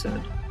this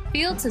episode.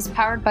 Fields is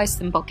powered by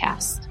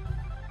Simplecast.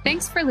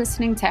 Thanks for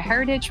listening to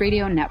Heritage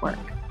Radio Network,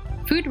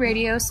 food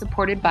radio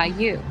supported by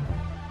you.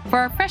 For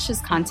our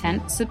freshest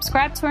content,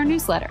 subscribe to our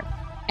newsletter.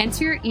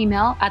 Enter your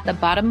email at the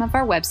bottom of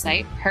our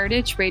website,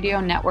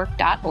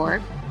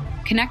 heritageradionetwork.org.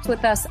 Connect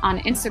with us on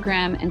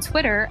Instagram and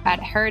Twitter at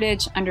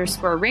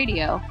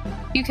heritage_radio.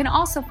 You can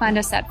also find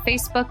us at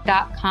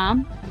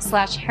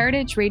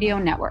facebook.com/Heritage Radio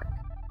Network.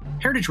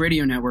 Heritage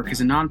Radio Network is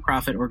a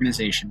nonprofit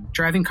organization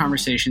driving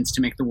conversations to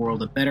make the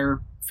world a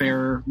better,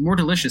 fairer, more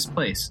delicious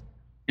place.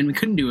 And we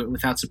couldn't do it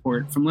without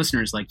support from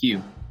listeners like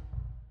you.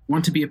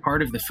 Want to be a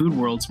part of the food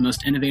world's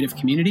most innovative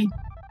community?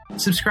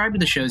 Subscribe to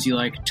the shows you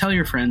like, tell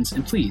your friends,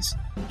 and please,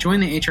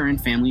 join the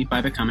HRN family by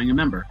becoming a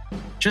member.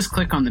 Just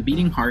click on the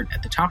beating heart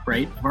at the top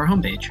right of our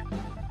homepage.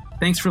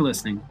 Thanks for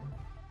listening.